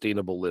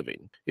sustainable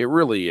living. It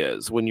really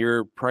is. When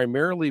you're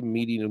primarily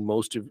meeting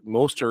most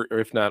or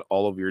if not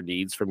all of your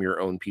needs from your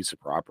own piece of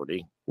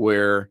property,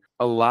 where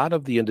a lot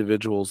of the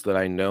individuals that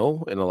I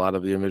know and a lot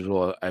of the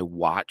individuals I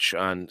watch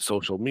on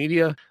social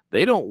media,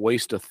 they don't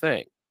waste a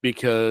thing,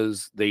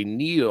 because they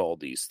need all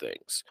these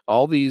things.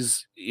 All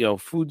these,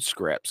 food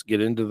scraps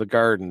get into the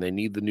garden. They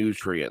need the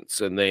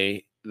nutrients, and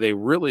they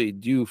really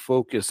do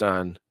focus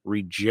on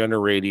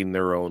regenerating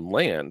their own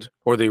land,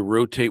 or they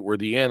rotate where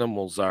the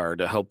animals are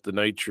to help the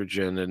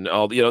nitrogen and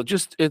all,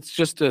 it's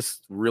just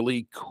this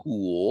really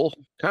cool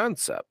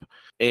concept.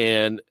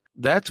 And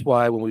that's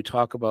why when we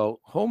talk about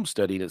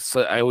homesteading,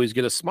 I always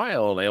get a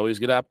smile and I always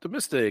get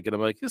optimistic, and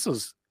I'm like,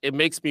 it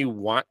makes me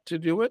want to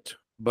do it.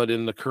 But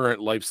in the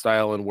current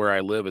lifestyle and where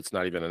I live, it's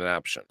not even an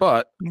option.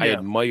 But I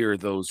admire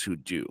those who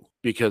do,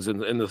 because in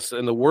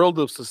the world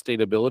of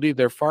sustainability,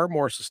 they're far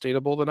more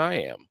sustainable than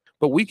I am.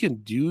 But we can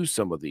do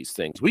some of these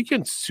things. We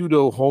can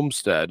pseudo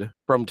homestead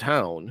from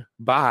town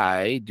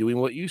by doing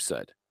what you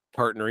said,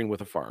 partnering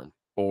with a farm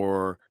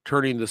or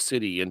turning the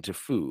city into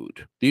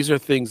food. These are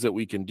things that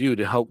we can do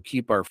to help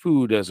keep our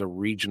food as a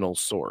regional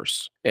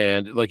source.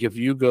 And like if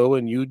you go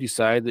and you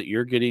decide that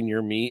you're getting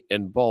your meat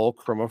in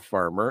bulk from a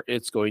farmer,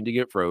 it's going to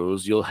get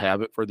froze. You'll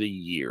have it for the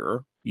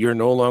year. You're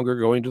no longer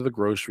going to the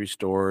grocery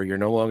store. You're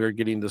no longer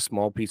getting the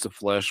small piece of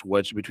flesh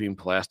wedged between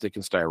plastic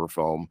and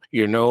styrofoam.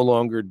 You're no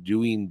longer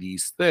doing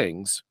these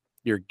things.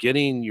 You're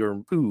getting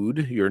your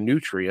food, your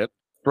nutrient,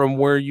 from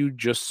where you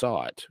just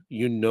saw it.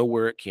 You know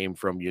where it came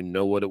from. You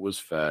know what it was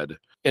fed.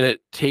 And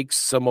it takes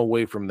some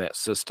away from that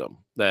system,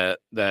 the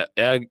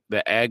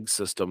ag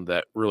system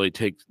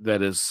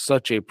that is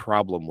such a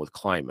problem with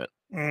climate.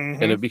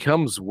 Mm-hmm. And it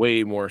becomes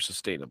way more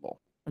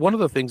sustainable. One of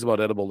the things about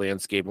edible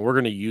landscape, and we're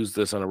going to use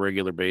this on a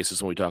regular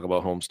basis when we talk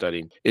about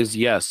homesteading, is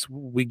yes,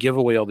 we give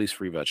away all these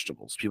free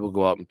vegetables. People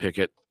go out and pick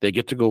it. They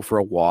get to go for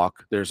a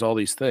walk. There's all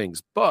these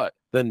things. But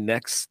the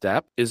next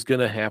step is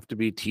going to have to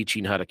be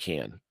teaching how to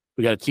can.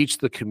 We got to teach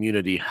the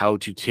community how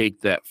to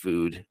take that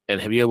food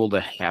and be able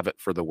to have it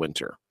for the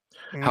winter.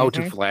 Mm-hmm. How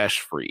to flash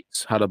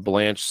freeze, how to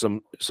blanch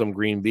some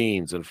green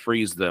beans and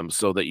freeze them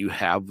so that you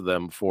have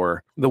them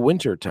for the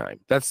winter time.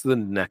 That's the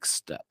next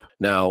step.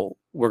 Now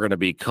we're going to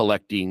be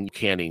collecting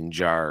canning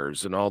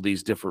jars and all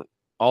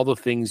the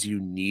things you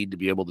need to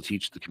be able to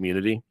teach the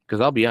community. Because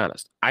I'll be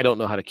honest, I don't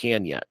know how to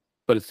can yet,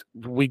 but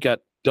we got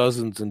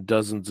dozens and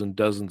dozens and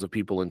dozens of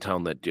people in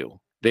town that do.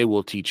 They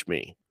will teach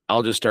me.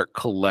 I'll just start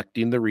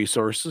collecting the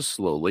resources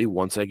slowly.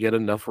 Once I get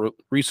enough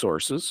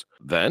resources,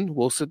 then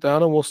we'll sit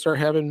down and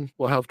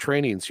we'll have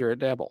trainings here at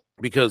Dabble.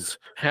 Because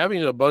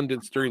having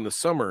abundance during the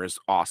summer is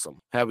awesome.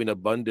 Having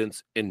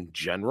abundance in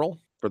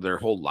general for their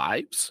whole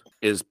lives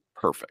is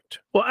perfect.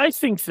 Well, I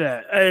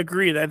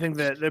agree. I think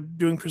that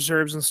doing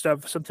preserves and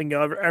stuff is something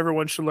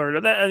everyone should learn.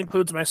 And that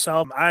includes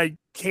myself. I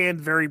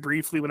canned very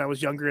briefly when I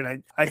was younger,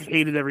 and I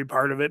hated every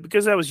part of it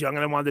because I was young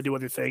and I wanted to do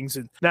other things.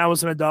 And now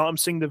as an adult, I'm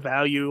seeing the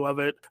value of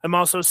it. I'm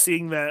also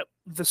seeing that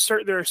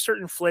there are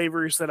certain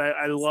flavors that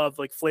I love,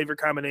 like flavor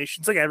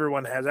combinations, like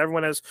everyone has.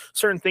 Everyone has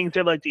certain things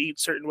they like to eat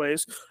certain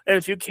ways. And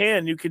if you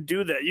could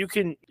do that. You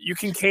can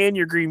can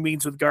your green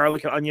beans with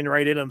garlic and onion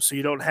right in them, so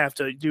you don't have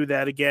to do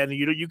that again.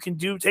 You can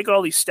take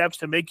all these steps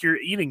to make your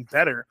eating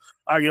better.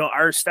 Our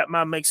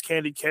stepmom makes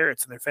candied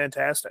carrots, and they're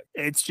fantastic.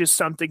 It's just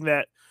something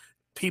that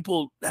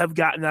people have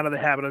gotten out of the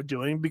habit of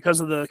doing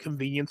because of the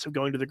convenience of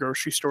going to the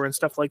grocery store and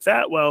stuff like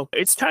that. Well,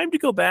 it's time to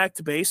go back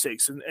to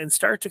basics and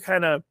start to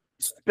kind of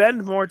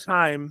spend more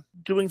time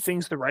doing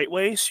things the right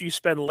way, so you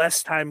spend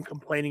less time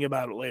complaining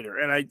about it later.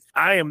 And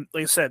I am,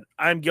 like I said,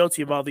 I'm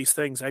guilty of all these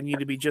things. I need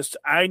to be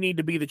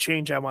the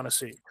change I want to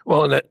see.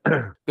 Well, and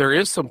that, there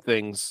is some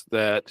things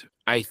that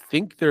I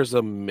think there's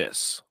a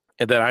miss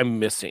and that I'm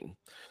missing.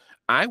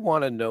 I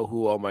want to know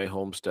who all my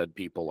homestead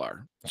people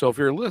are. So if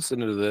you're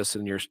listening to this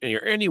and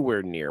you're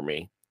anywhere near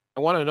me, I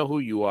want to know who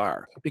you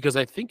are, because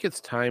I think it's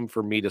time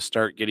for me to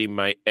start getting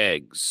my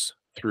eggs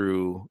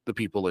through the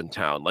people in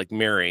town, like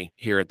Mary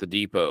here at the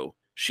depot.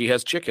 She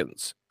has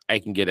chickens. I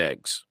can get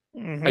eggs.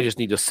 I just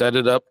need to set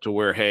it up to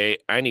where, hey,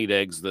 I need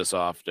eggs this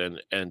often,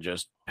 and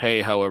just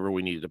pay however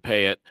we need to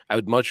pay it. I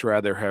would much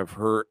rather have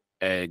her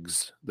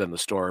eggs than the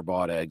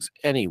store-bought eggs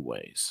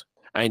anyways.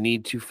 I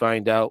need to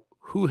find out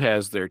who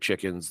has their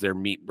chickens, their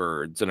meat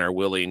birds, and are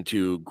willing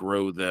to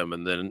grow them,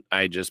 and then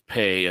I just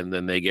pay, and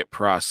then they get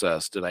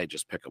processed, and I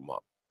just pick them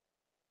up.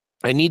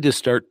 I need to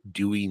start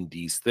doing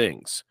these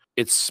things.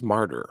 It's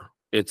smarter.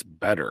 It's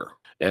better.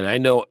 And I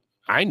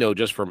know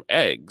just from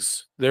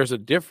eggs, there's a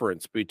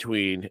difference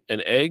between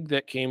an egg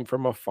that came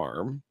from a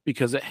farm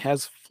because it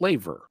has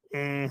flavor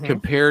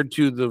compared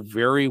to the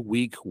very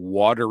weak,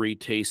 watery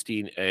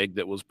tasting egg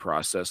that was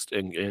processed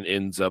and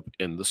ends up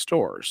in the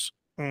stores.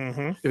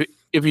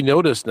 If you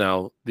notice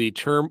now, the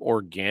term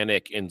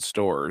organic in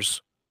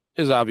stores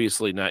is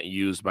obviously not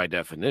used by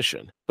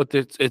definition, but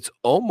it's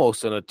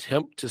almost an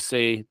attempt to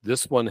say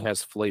this one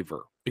has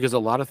flavor, because a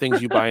lot of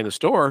things you buy in the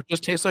store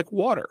just taste like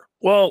water.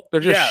 Well,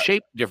 they're just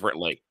shaped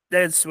differently.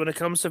 That's when it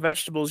comes to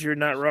vegetables, you're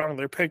not wrong.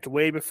 They're picked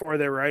way before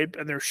they're ripe,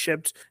 and they're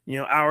shipped,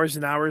 hours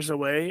and hours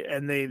away,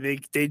 and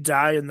they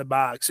die in the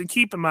box. And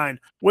keep in mind,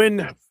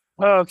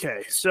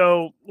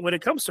 so when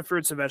it comes to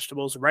fruits and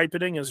vegetables,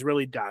 ripening is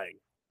really dying.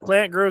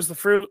 Plant grows the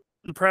fruit.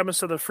 The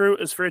premise of the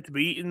fruit is for it to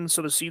be eaten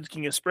so the seeds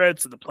can get spread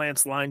so the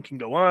plant's line can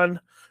go on.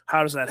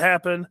 How does that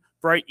happen?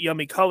 Bright,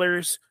 yummy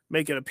colors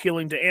make it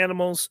appealing to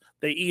animals.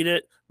 They eat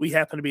it. We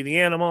happen to be the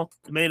animal.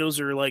 Tomatoes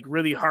are like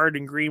really hard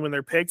and green when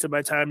they're picked, and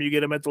by the time you get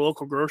them at the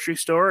local grocery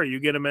store or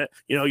you get them at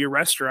your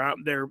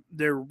restaurant,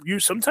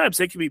 sometimes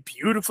they can be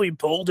beautifully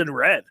bold and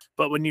red,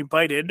 but when you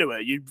bite into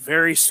it, you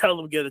very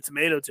seldom get a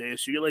tomato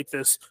taste. You get like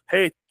this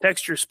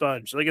texture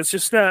sponge. Like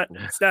it's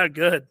not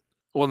good.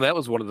 Well, and that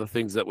was one of the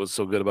things that was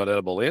so good about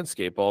Edible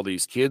Landscape. All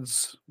these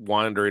kids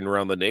wandering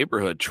around the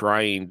neighborhood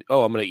trying,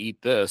 I'm going to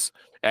eat this,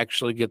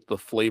 actually get the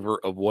flavor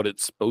of what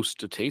it's supposed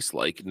to taste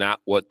like,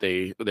 not what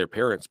their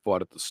parents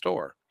bought at the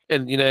store.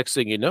 And the next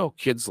thing you know,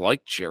 kids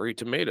like cherry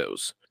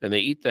tomatoes, and they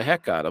eat the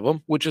heck out of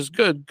them, which is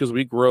good because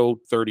we grow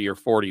 30 or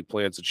 40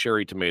 plants of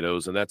cherry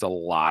tomatoes, and that's a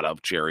lot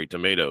of cherry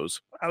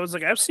tomatoes. I was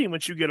like, I've seen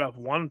what you get off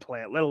one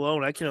plant, let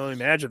alone I can only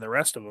imagine the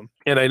rest of them.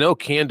 And I know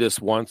Candace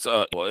wants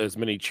as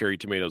many cherry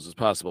tomatoes as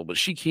possible, but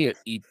she can't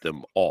eat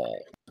them all.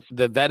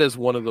 That is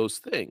one of those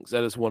things.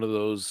 That is one of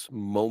those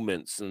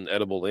moments in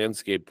Edible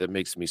Landscape that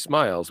makes me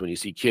smile, when you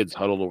see kids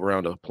huddled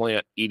around a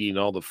plant eating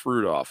all the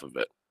fruit off of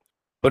it.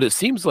 But it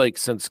seems like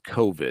since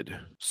COVID,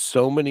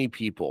 so many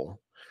people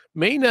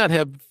may not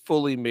have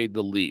fully made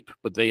the leap,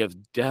 but they have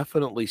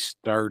definitely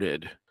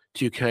started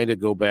to kind of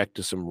go back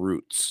to some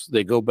roots.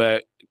 They go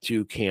back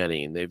to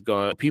canning.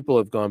 People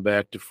have gone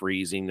back to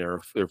freezing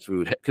their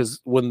food, because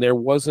when there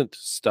wasn't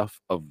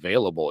stuff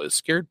available, it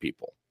scared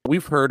people.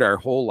 We've heard our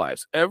whole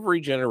lives.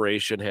 Every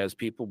generation has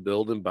people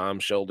building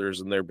bomb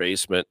shelters in their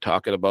basement,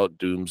 talking about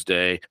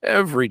doomsday.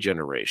 Every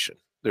generation.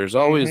 There's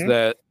always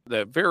that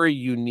very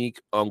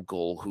unique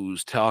uncle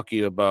who's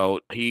talking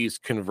about he's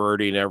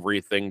converting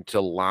everything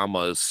to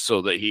llamas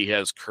so that he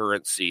has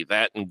currency,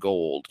 that and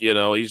gold.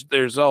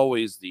 There's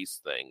always these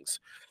things.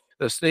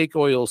 The snake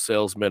oil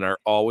salesmen are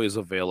always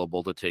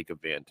available to take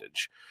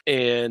advantage.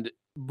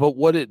 But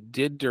what it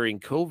did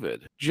during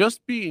COVID, just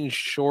being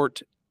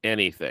short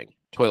anything,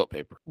 toilet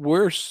paper,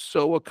 we're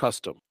so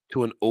accustomed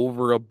to an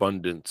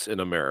overabundance in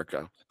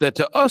America that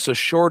to us a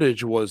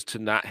shortage was to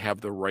not have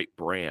the right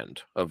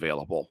brand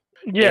available.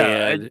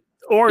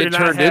 Or to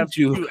not have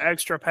 2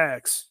 extra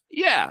packs.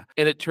 Yeah,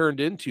 and it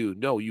turned into,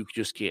 no, you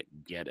just can't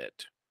get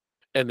it.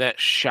 And that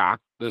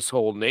shocked this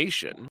whole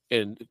nation.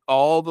 And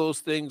all those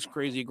things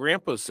Crazy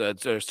Grandpa said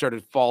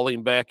started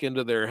falling back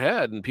into their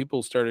head, and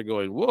people started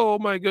going, whoa,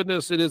 my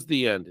goodness, it is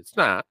the end. It's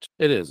not.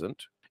 It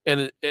isn't.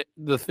 And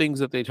the things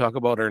that they talk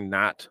about are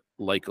not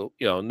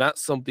not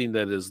something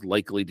that is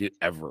likely to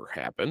ever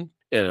happen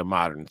in a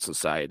modern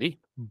society,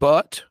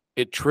 but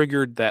it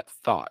triggered that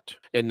thought.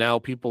 And now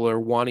people are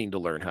wanting to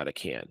learn how to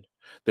can.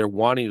 They're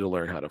wanting to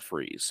learn how to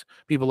freeze.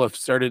 People have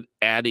started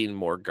adding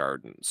more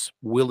gardens,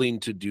 willing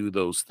to do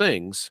those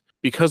things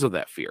because of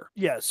that fear.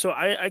 Yeah, so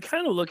I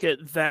kind of look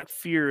at that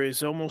fear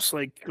as almost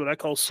like what I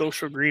call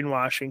social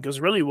greenwashing, because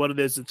really what it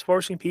is, it's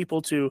forcing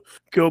people to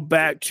go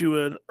back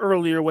to an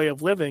earlier way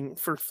of living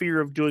for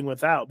fear of doing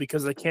without,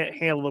 because they can't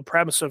handle the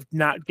premise of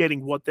not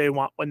getting what they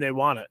want when they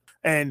want it.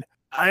 And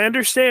I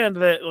understand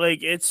that,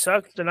 it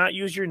sucks to not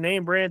use your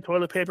name brand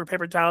toilet paper,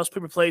 paper towels,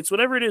 paper plates,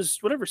 whatever it is,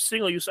 whatever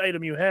single-use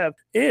item you have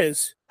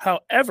is.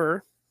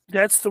 However,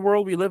 that's the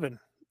world we live in.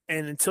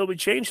 And until we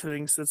change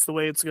things, that's the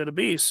way it's going to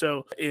be.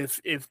 So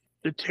if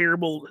the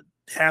terrible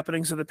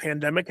happenings of the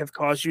pandemic have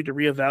caused you to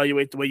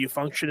reevaluate the way you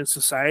function in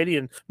society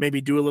and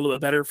maybe do a little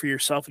bit better for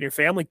yourself and your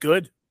family,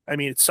 good. I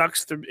mean, it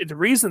sucks. The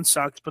reason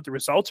sucks, but the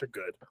results are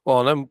good.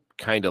 Well, and I'm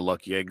kind of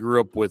lucky. I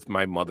grew up with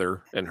my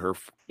mother and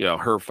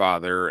her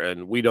father,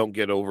 and we don't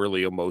get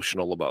overly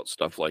emotional about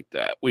stuff like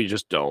that. We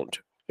just don't.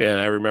 And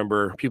I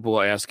remember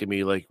people asking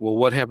me, like, well,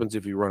 what happens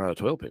if you run out of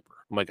toilet paper?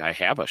 I'm like, I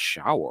have a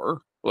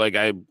shower. Like,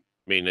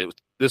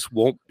 this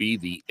won't be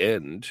the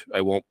end.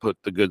 I won't put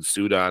the good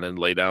suit on and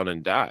lay down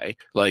and die.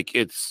 Like,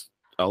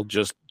 I'll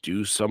just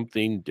do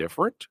something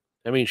different.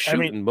 I mean,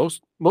 in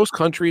most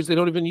countries, they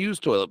don't even use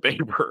toilet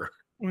paper.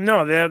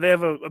 No, they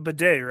have a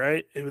bidet,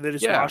 right? They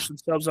just wash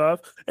themselves off.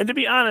 And to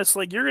be honest,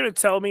 like, you're gonna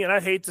tell me, and I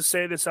hate to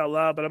say this out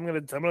loud, but I'm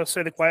gonna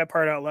say the quiet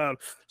part out loud.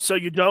 So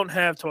you don't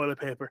have toilet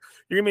paper.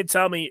 You're gonna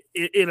tell me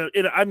in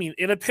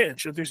a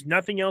pinch, if there's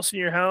nothing else in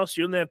your house,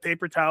 you don't have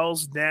paper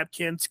towels,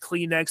 napkins,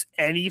 Kleenex,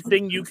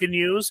 anything you can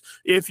use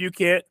if you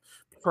can't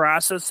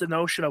process the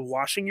notion of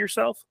washing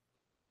yourself.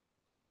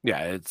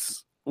 Yeah,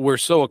 we're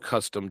so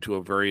accustomed to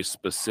a very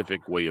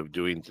specific way of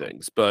doing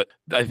things, but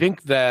I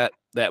think that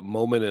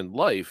moment in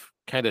life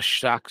kind of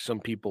shocks some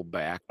people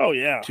back. Oh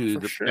yeah,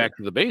 back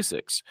to the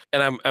basics,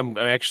 and I'm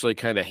actually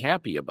kind of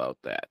happy about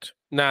that.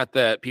 Not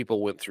that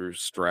people went through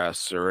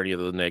stress or any of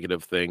the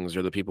negative things,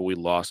 or the people we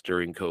lost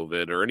during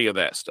COVID or any of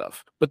that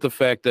stuff, but the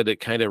fact that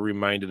it kind of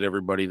reminded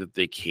everybody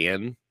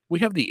that we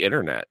have the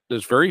internet.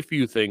 There's very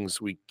few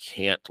things we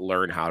can't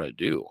learn how to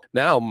do.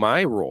 Now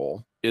my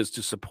role is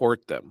to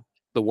support them.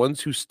 The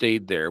ones who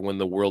stayed there when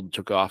the world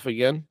took off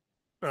again,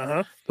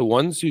 the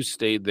ones who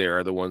stayed there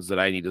are the ones that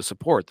I need to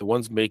support. The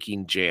ones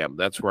making jam,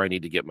 that's where I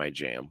need to get my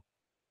jam.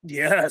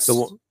 Yes.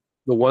 The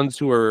ones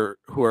who are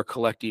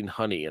collecting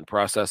honey and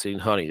processing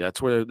honey,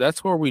 that's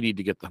where we need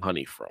to get the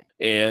honey from.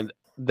 And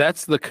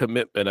that's the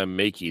commitment I'm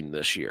making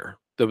this year.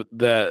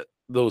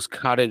 Those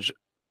cottage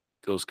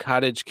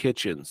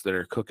kitchens that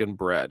are cooking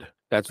bread,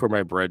 that's where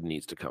my bread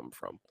needs to come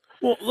from.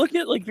 Well, look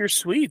at like your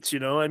sweets,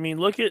 I mean,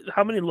 look at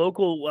how many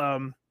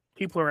local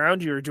people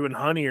around you are doing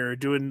honey or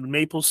doing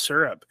maple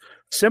syrup,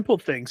 simple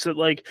things that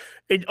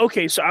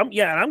so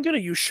I'm going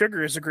to use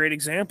sugar as a great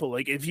example.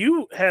 Like, if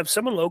you have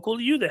someone local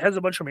to you that has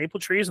a bunch of maple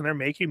trees and they're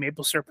making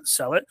maple syrup and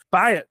sell it,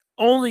 buy it.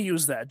 Only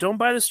use that. Don't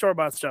buy the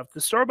store-bought stuff.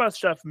 The store-bought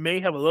stuff may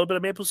have a little bit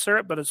of maple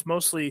syrup, but it's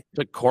mostly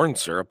like corn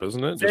syrup,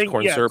 isn't it? Just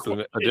corn syrup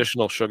and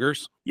additional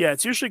sugars. Yeah,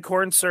 it's usually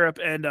corn syrup,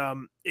 and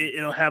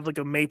it'll have like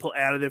a maple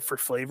additive for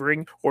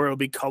flavoring, or it'll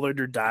be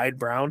colored or dyed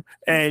brown,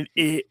 and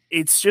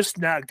it's just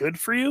not good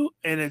for you.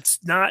 And it's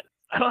not.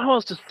 I don't know how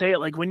else to say it.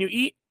 Like, when you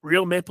eat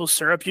real maple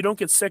syrup, you don't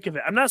get sick of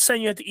it. I'm not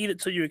saying you have to eat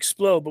it till you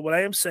explode, but what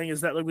I am saying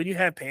is that, like, when you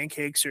have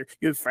pancakes or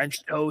you have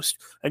French toast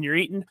and you're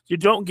eating, you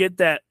don't get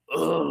that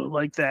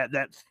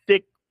that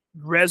thick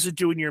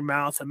residue in your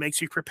mouth that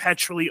makes you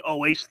perpetually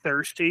always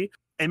thirsty.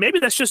 And maybe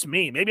that's just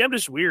me. Maybe I'm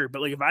just weird.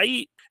 But like,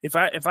 if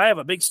I have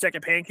a big stack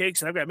of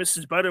pancakes and I've got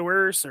Mrs.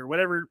 Butterworth's or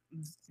whatever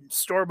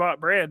store-bought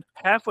brand,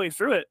 halfway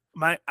through it,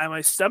 my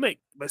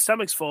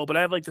stomach's full, but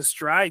I have like this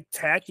dry,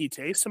 tacky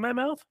taste in my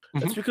mouth.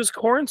 That's because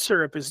corn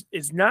syrup is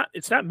not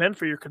meant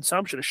for your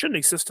consumption. It shouldn't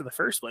exist in the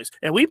first place.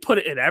 And we put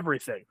it in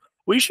everything.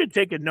 We should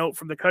take a note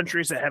from the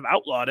countries that have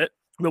outlawed it.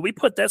 But we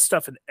put that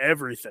stuff in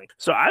everything.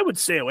 So I would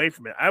stay away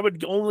from it. I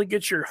would only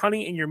get your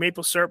honey and your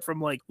maple syrup from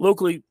like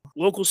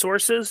local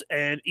sources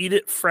and eat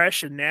it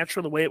fresh and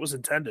natural the way it was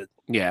intended.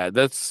 Yeah,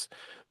 this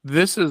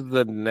is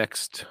the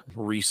next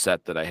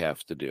reset that I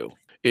have to do,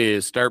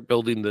 is start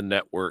building the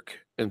network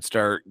and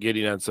start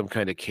getting on some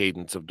kind of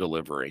cadence of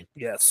delivery.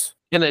 Yes.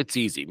 And it's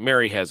easy.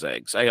 Mary has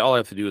eggs. All I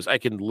have to do is I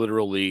can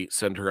literally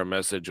send her a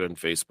message on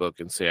Facebook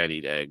and say I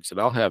need eggs, and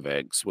I'll have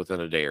eggs within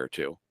a day or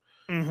two.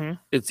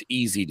 It's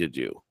easy to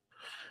do.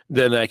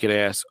 Then I can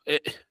ask,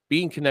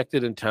 being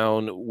connected in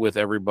town with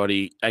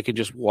everybody, I can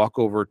just walk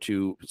over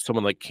to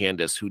someone like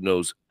Candace, who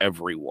knows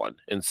everyone,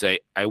 and say,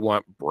 I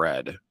want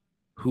bread.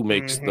 Who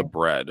makes the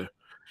bread?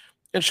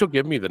 And she'll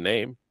give me the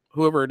name,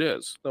 whoever it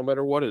is, no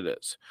matter what it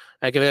is.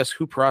 I can ask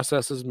who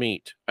processes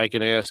meat. I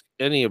can ask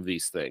any of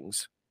these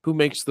things. Who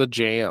makes the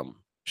jam?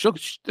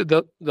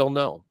 They'll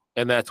know.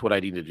 And that's what I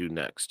need to do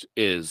next,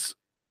 is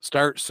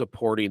start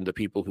supporting the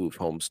people who've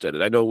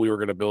homesteaded. I know we were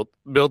going to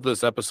build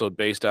this episode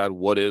based on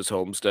what is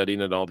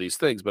homesteading and all these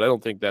things, but I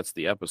don't think that's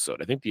the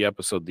episode. I think the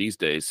episode these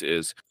days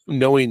is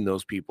knowing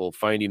those people,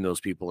 finding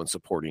those people, and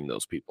supporting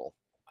those people.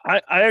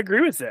 I agree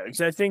with that,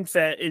 because I think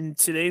that in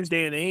today's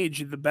day and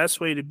age, the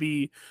best way to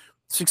be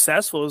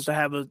successful is to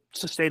have a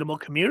sustainable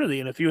community.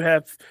 And if you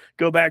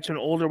go back to an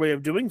older way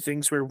of doing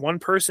things where one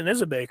person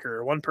is a baker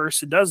or one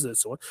person does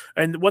this,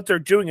 and what they're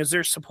doing is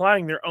they're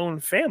supplying their own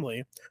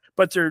family,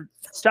 but they're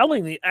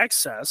selling the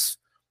excess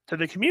to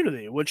the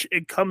community, which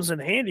it comes in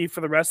handy for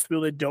the rest of the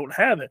people that don't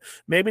have it.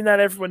 Maybe not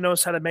everyone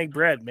knows how to make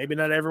bread. Maybe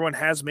not everyone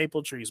has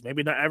maple trees.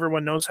 Maybe not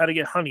everyone knows how to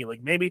get honey.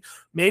 Like maybe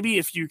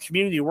if your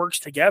community works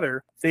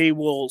together, they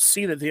will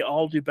see that they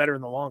all do better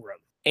in the long run.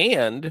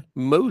 And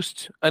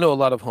I know a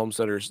lot of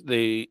homesteaders,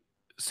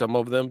 some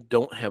of them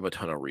don't have a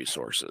ton of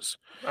resources.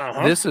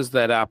 This is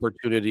that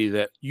opportunity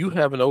that you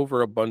have an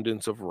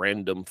overabundance of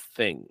random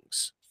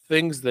things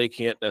things they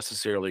can't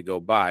necessarily go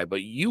buy,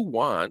 but you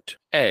want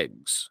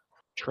eggs.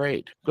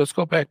 Trade. Let's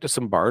go back to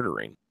some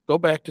bartering. Go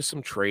back to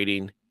some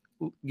trading.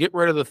 Get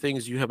rid of the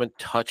things you haven't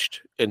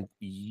touched in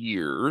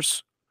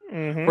years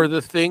for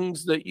the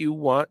things that you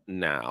want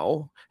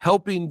now,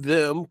 helping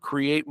them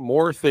create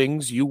more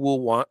things you will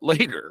want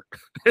later.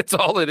 It's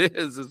all it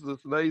is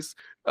this nice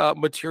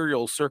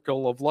material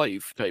circle of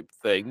life type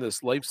thing,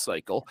 this life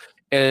cycle.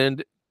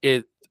 And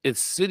it's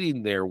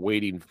sitting there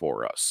waiting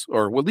for us,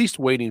 or at least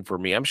waiting for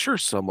me. I'm sure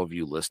some of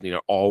you listening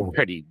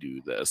already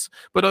do this,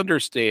 but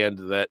understand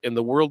that in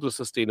the world of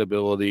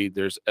sustainability,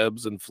 there's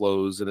ebbs and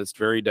flows, and it's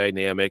very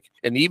dynamic.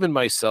 And even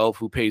myself,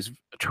 who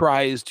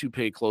tries to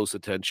pay close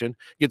attention,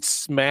 gets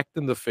smacked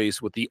in the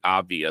face with the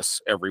obvious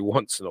every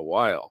once in a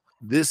while.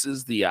 This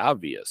is the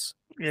obvious.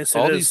 Yes,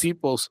 all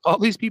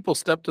these people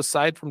stepped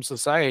aside from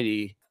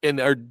society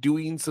and are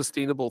doing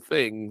sustainable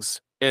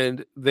things,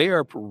 and they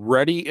are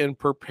ready and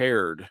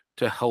prepared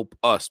to help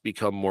us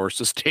become more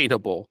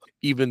sustainable,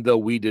 even though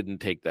we didn't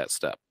take that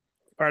step.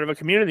 Part of a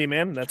community,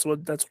 man. That's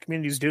what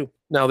communities do.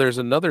 Now, there's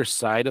another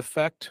side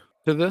effect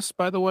to this,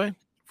 by the way.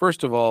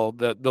 First of all,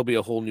 that there'll be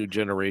a whole new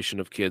generation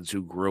of kids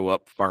who grow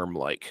up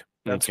farm-like.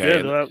 That's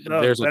good.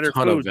 There's a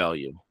ton food.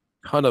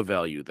 of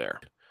value there.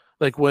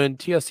 Like when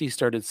TSC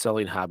started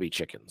selling hobby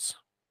chickens,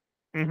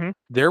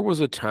 there was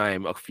a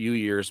time a few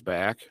years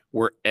back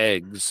where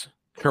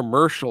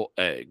commercial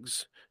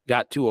eggs,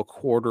 got to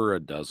 $0.25 a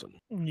dozen.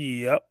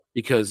 Yep.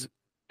 Because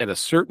at a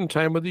certain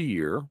time of the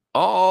year,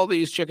 all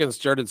these chickens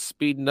started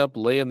speeding up,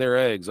 laying their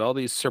eggs. All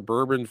these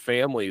suburban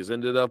families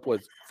ended up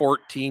with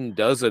 14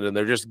 dozen, and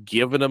they're just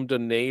giving them to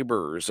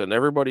neighbors, and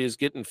everybody's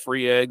getting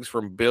free eggs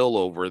from Bill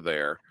over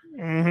there.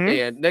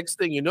 And next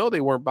thing you know,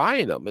 they weren't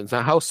buying them. And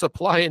so how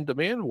supply and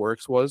demand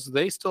works was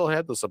they still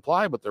had the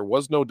supply, but there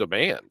was no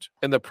demand.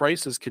 And the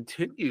prices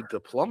continued to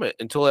plummet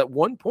until at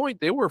one point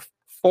they were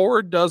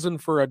 4 dozen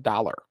for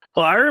 $1.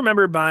 Well, I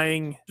remember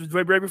buying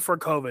right before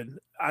COVID.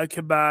 I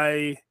could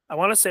buy, I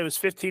want to say it was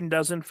 15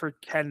 dozen for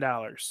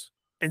 $10.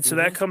 And so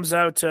that comes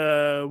out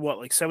to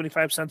like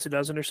 75 cents a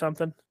dozen or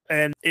something.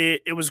 And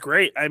it was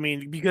great. I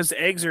mean, because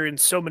eggs are in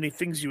so many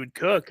things you would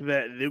cook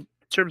that in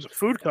terms of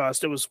food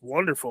cost, it was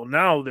wonderful.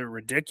 Now they're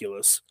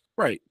ridiculous.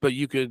 Right. But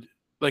you could,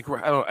 like,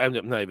 I'm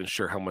not even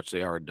sure how much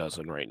they are a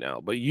dozen right now,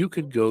 but you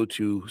could go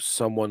to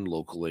someone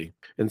locally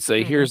and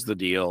say, here's the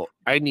deal.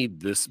 I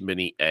need this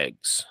many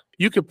eggs.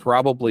 You could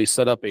probably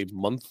set up a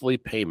monthly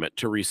payment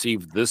to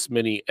receive this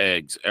many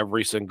eggs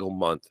every single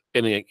month,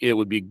 and it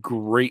would be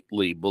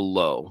greatly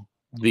below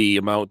the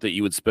amount that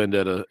you would spend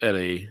at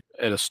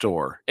a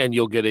store, and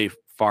you'll get a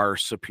far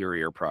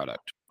superior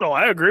product. Oh,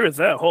 I agree with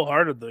that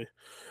wholeheartedly.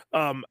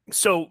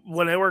 So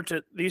when I worked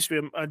at, there used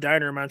to be a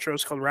diner in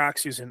Montrose called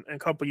Roxy's, and a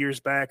couple years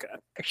back,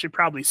 actually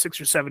probably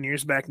 6 or 7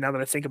 years back, now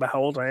that I think about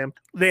how old I am,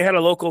 they had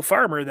a local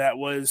farmer that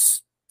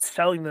was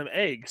selling them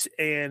eggs,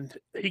 and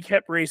he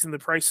kept raising the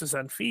prices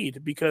on feed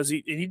because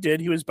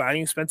he was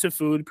buying expensive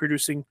food,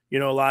 producing, a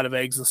lot of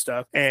eggs and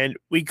stuff, and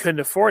we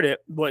couldn't afford it.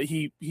 But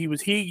he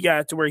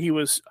got to where he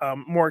was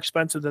more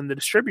expensive than the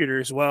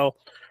distributors. Well,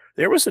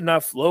 there was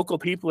enough local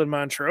people in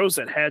Montrose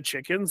that had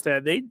chickens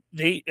that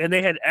they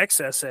had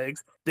excess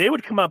eggs. They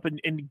would come up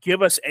and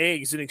give us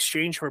eggs in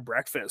exchange for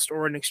breakfast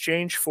or in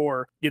exchange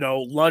for,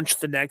 lunch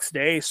the next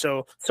day.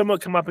 So someone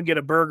would come up and get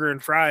a burger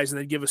and fries, and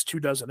they'd give us 2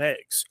 dozen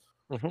eggs.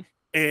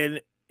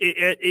 And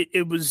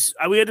it was,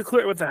 we had to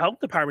clear it with the health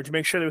department to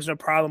make sure there was no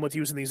problem with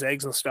using these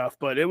eggs and stuff.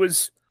 But it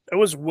was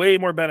way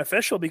more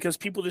beneficial because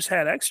people just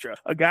had extra.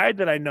 A guy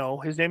that I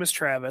know, his name is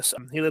Travis.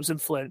 He lives in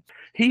Flint.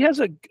 He has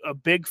a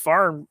big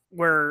farm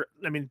where,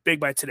 big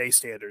by today's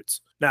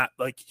standards, not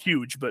like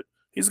huge, but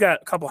he's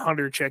got a couple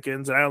hundred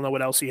chickens, and I don't know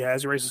what else he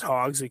has. He raises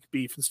hogs, like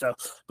beef and stuff.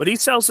 But he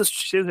sells his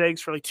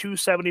eggs for like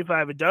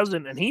 $2.75 a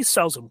dozen, and he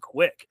sells them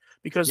quick.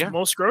 Because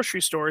most grocery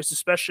stores,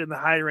 especially in the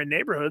higher end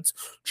neighborhoods,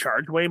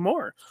 charge way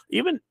more.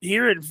 Even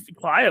here at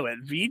Clio at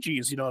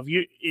VG's,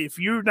 if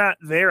you're not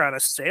there on a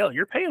sale,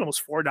 you're paying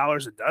almost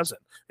 $4 a dozen.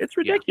 It's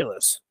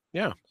ridiculous.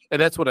 Yeah.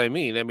 And that's what I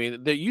mean.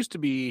 There used to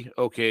be,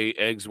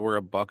 eggs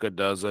were $1 a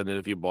dozen, and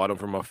if you bought them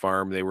from a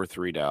farm, they were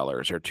 $3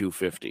 or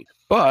 $2.50.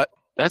 But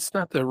that's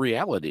not the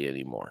reality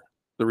anymore.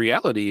 The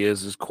reality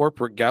is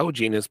corporate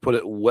gouging has put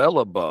it well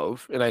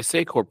above, and I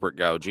say corporate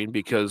gouging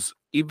because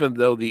even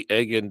though the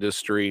egg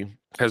industry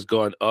has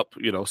gone up,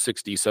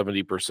 60,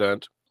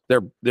 70%,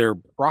 their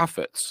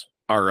profits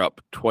are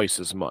up twice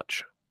as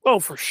much. Oh,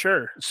 for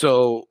sure.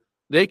 So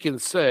they can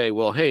say,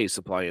 well, hey,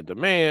 supply and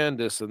demand,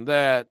 this and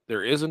that.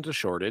 There isn't a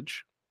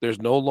shortage. There's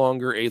no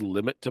longer a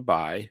limit to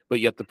buy, but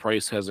yet the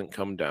price hasn't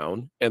come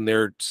down, and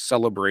they're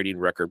celebrating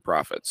record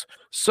profits.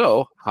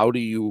 So how do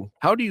you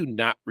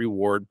not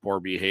reward poor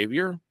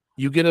behavior?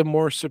 You get a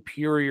more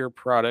superior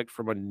product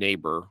from a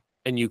neighbor,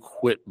 and you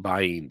quit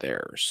buying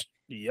theirs.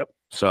 Yep.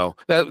 So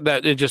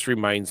that it just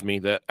reminds me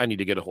that I need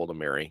to get a hold of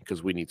Mary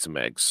because we need some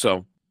eggs.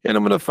 So, and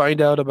I'm going to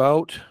find out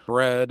about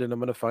bread, and I'm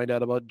going to find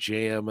out about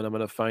jam, and I'm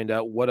going to find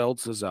out what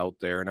else is out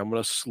there, and I'm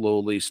going to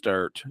slowly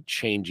start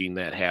changing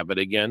that habit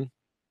again.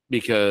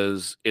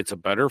 Because it's a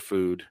better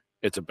food,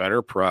 it's a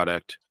better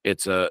product,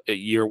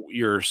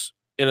 you're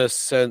in a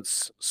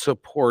sense,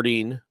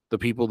 supporting the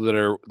people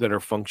that are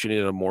functioning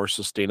in a more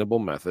sustainable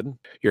method.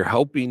 You're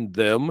helping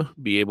them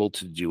be able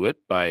to do it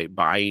by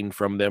buying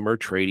from them or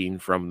trading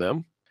from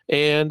them.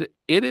 And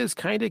it is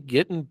kind of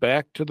getting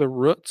back to the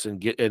roots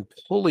and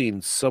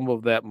pulling some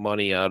of that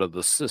money out of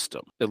the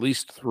system, at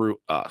least through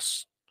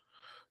us.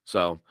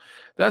 So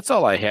that's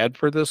all I had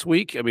for this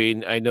week. I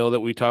mean, I know that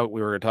we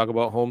were going to talk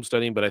about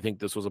homesteading, but I think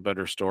this was a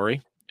better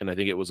story. And I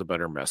think it was a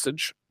better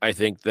message. I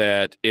think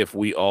that if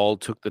we all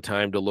took the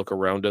time to look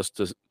around us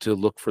to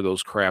look for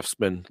those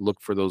craftsmen,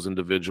 look for those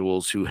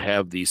individuals who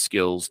have these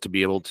skills to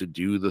be able to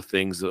do the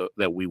things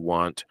that we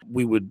want,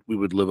 we would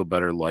live a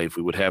better life.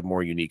 We would have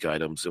more unique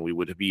items, and we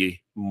would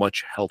be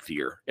much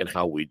healthier in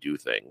how we do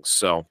things.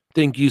 So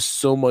thank you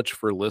so much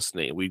for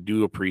listening. We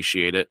do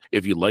appreciate it.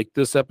 If you like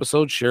this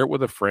episode, share it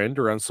with a friend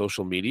or on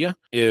social media.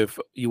 If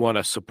you want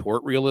to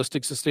support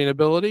realistic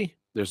sustainability,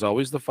 there's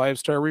always the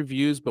 5-star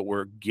reviews, but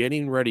we're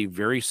getting ready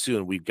very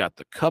soon. We've got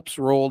the cups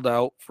rolled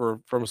out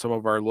from some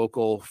of our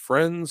local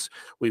friends.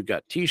 We've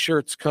got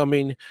t-shirts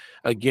coming.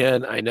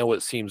 Again, I know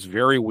it seems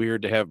very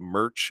weird to have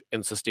merch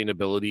and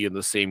sustainability in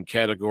the same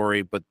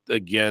category, but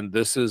again,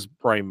 this is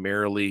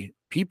primarily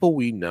people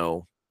we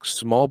know,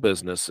 small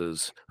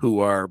businesses who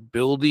are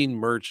building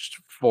merch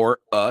for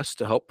us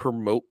to help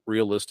promote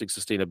realistic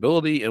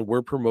sustainability, and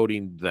we're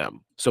promoting them.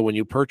 So when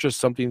you purchase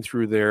something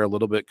through there, a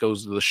little bit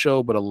goes to the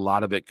show, but a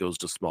lot of it goes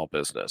to small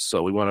business.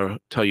 So we want to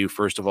tell you,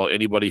 first of all,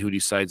 anybody who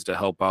decides to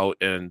help out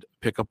and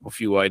pick up a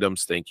few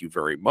items, thank you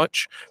very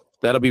much.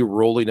 That'll be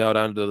rolling out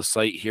onto the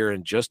site here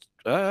in just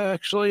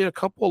actually a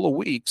couple of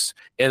weeks,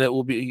 and it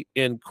will be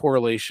in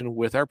correlation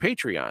with our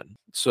Patreon.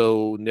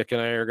 So Nick and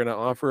I are going to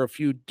offer a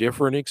few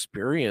different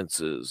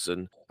experiences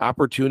and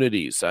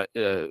opportunities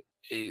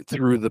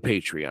through the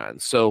Patreon.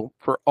 So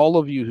for all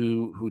of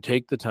you who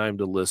take the time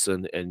to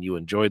listen and you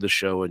enjoy the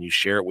show and you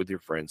share it with your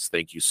friends,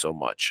 thank you so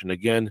much. And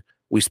again,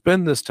 we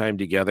spend this time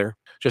together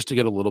just to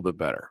get a little bit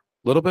better.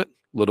 Little bit,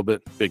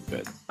 big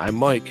bit. I'm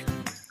Mike.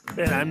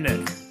 And I'm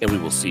Nick. And we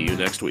will see you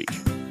next week.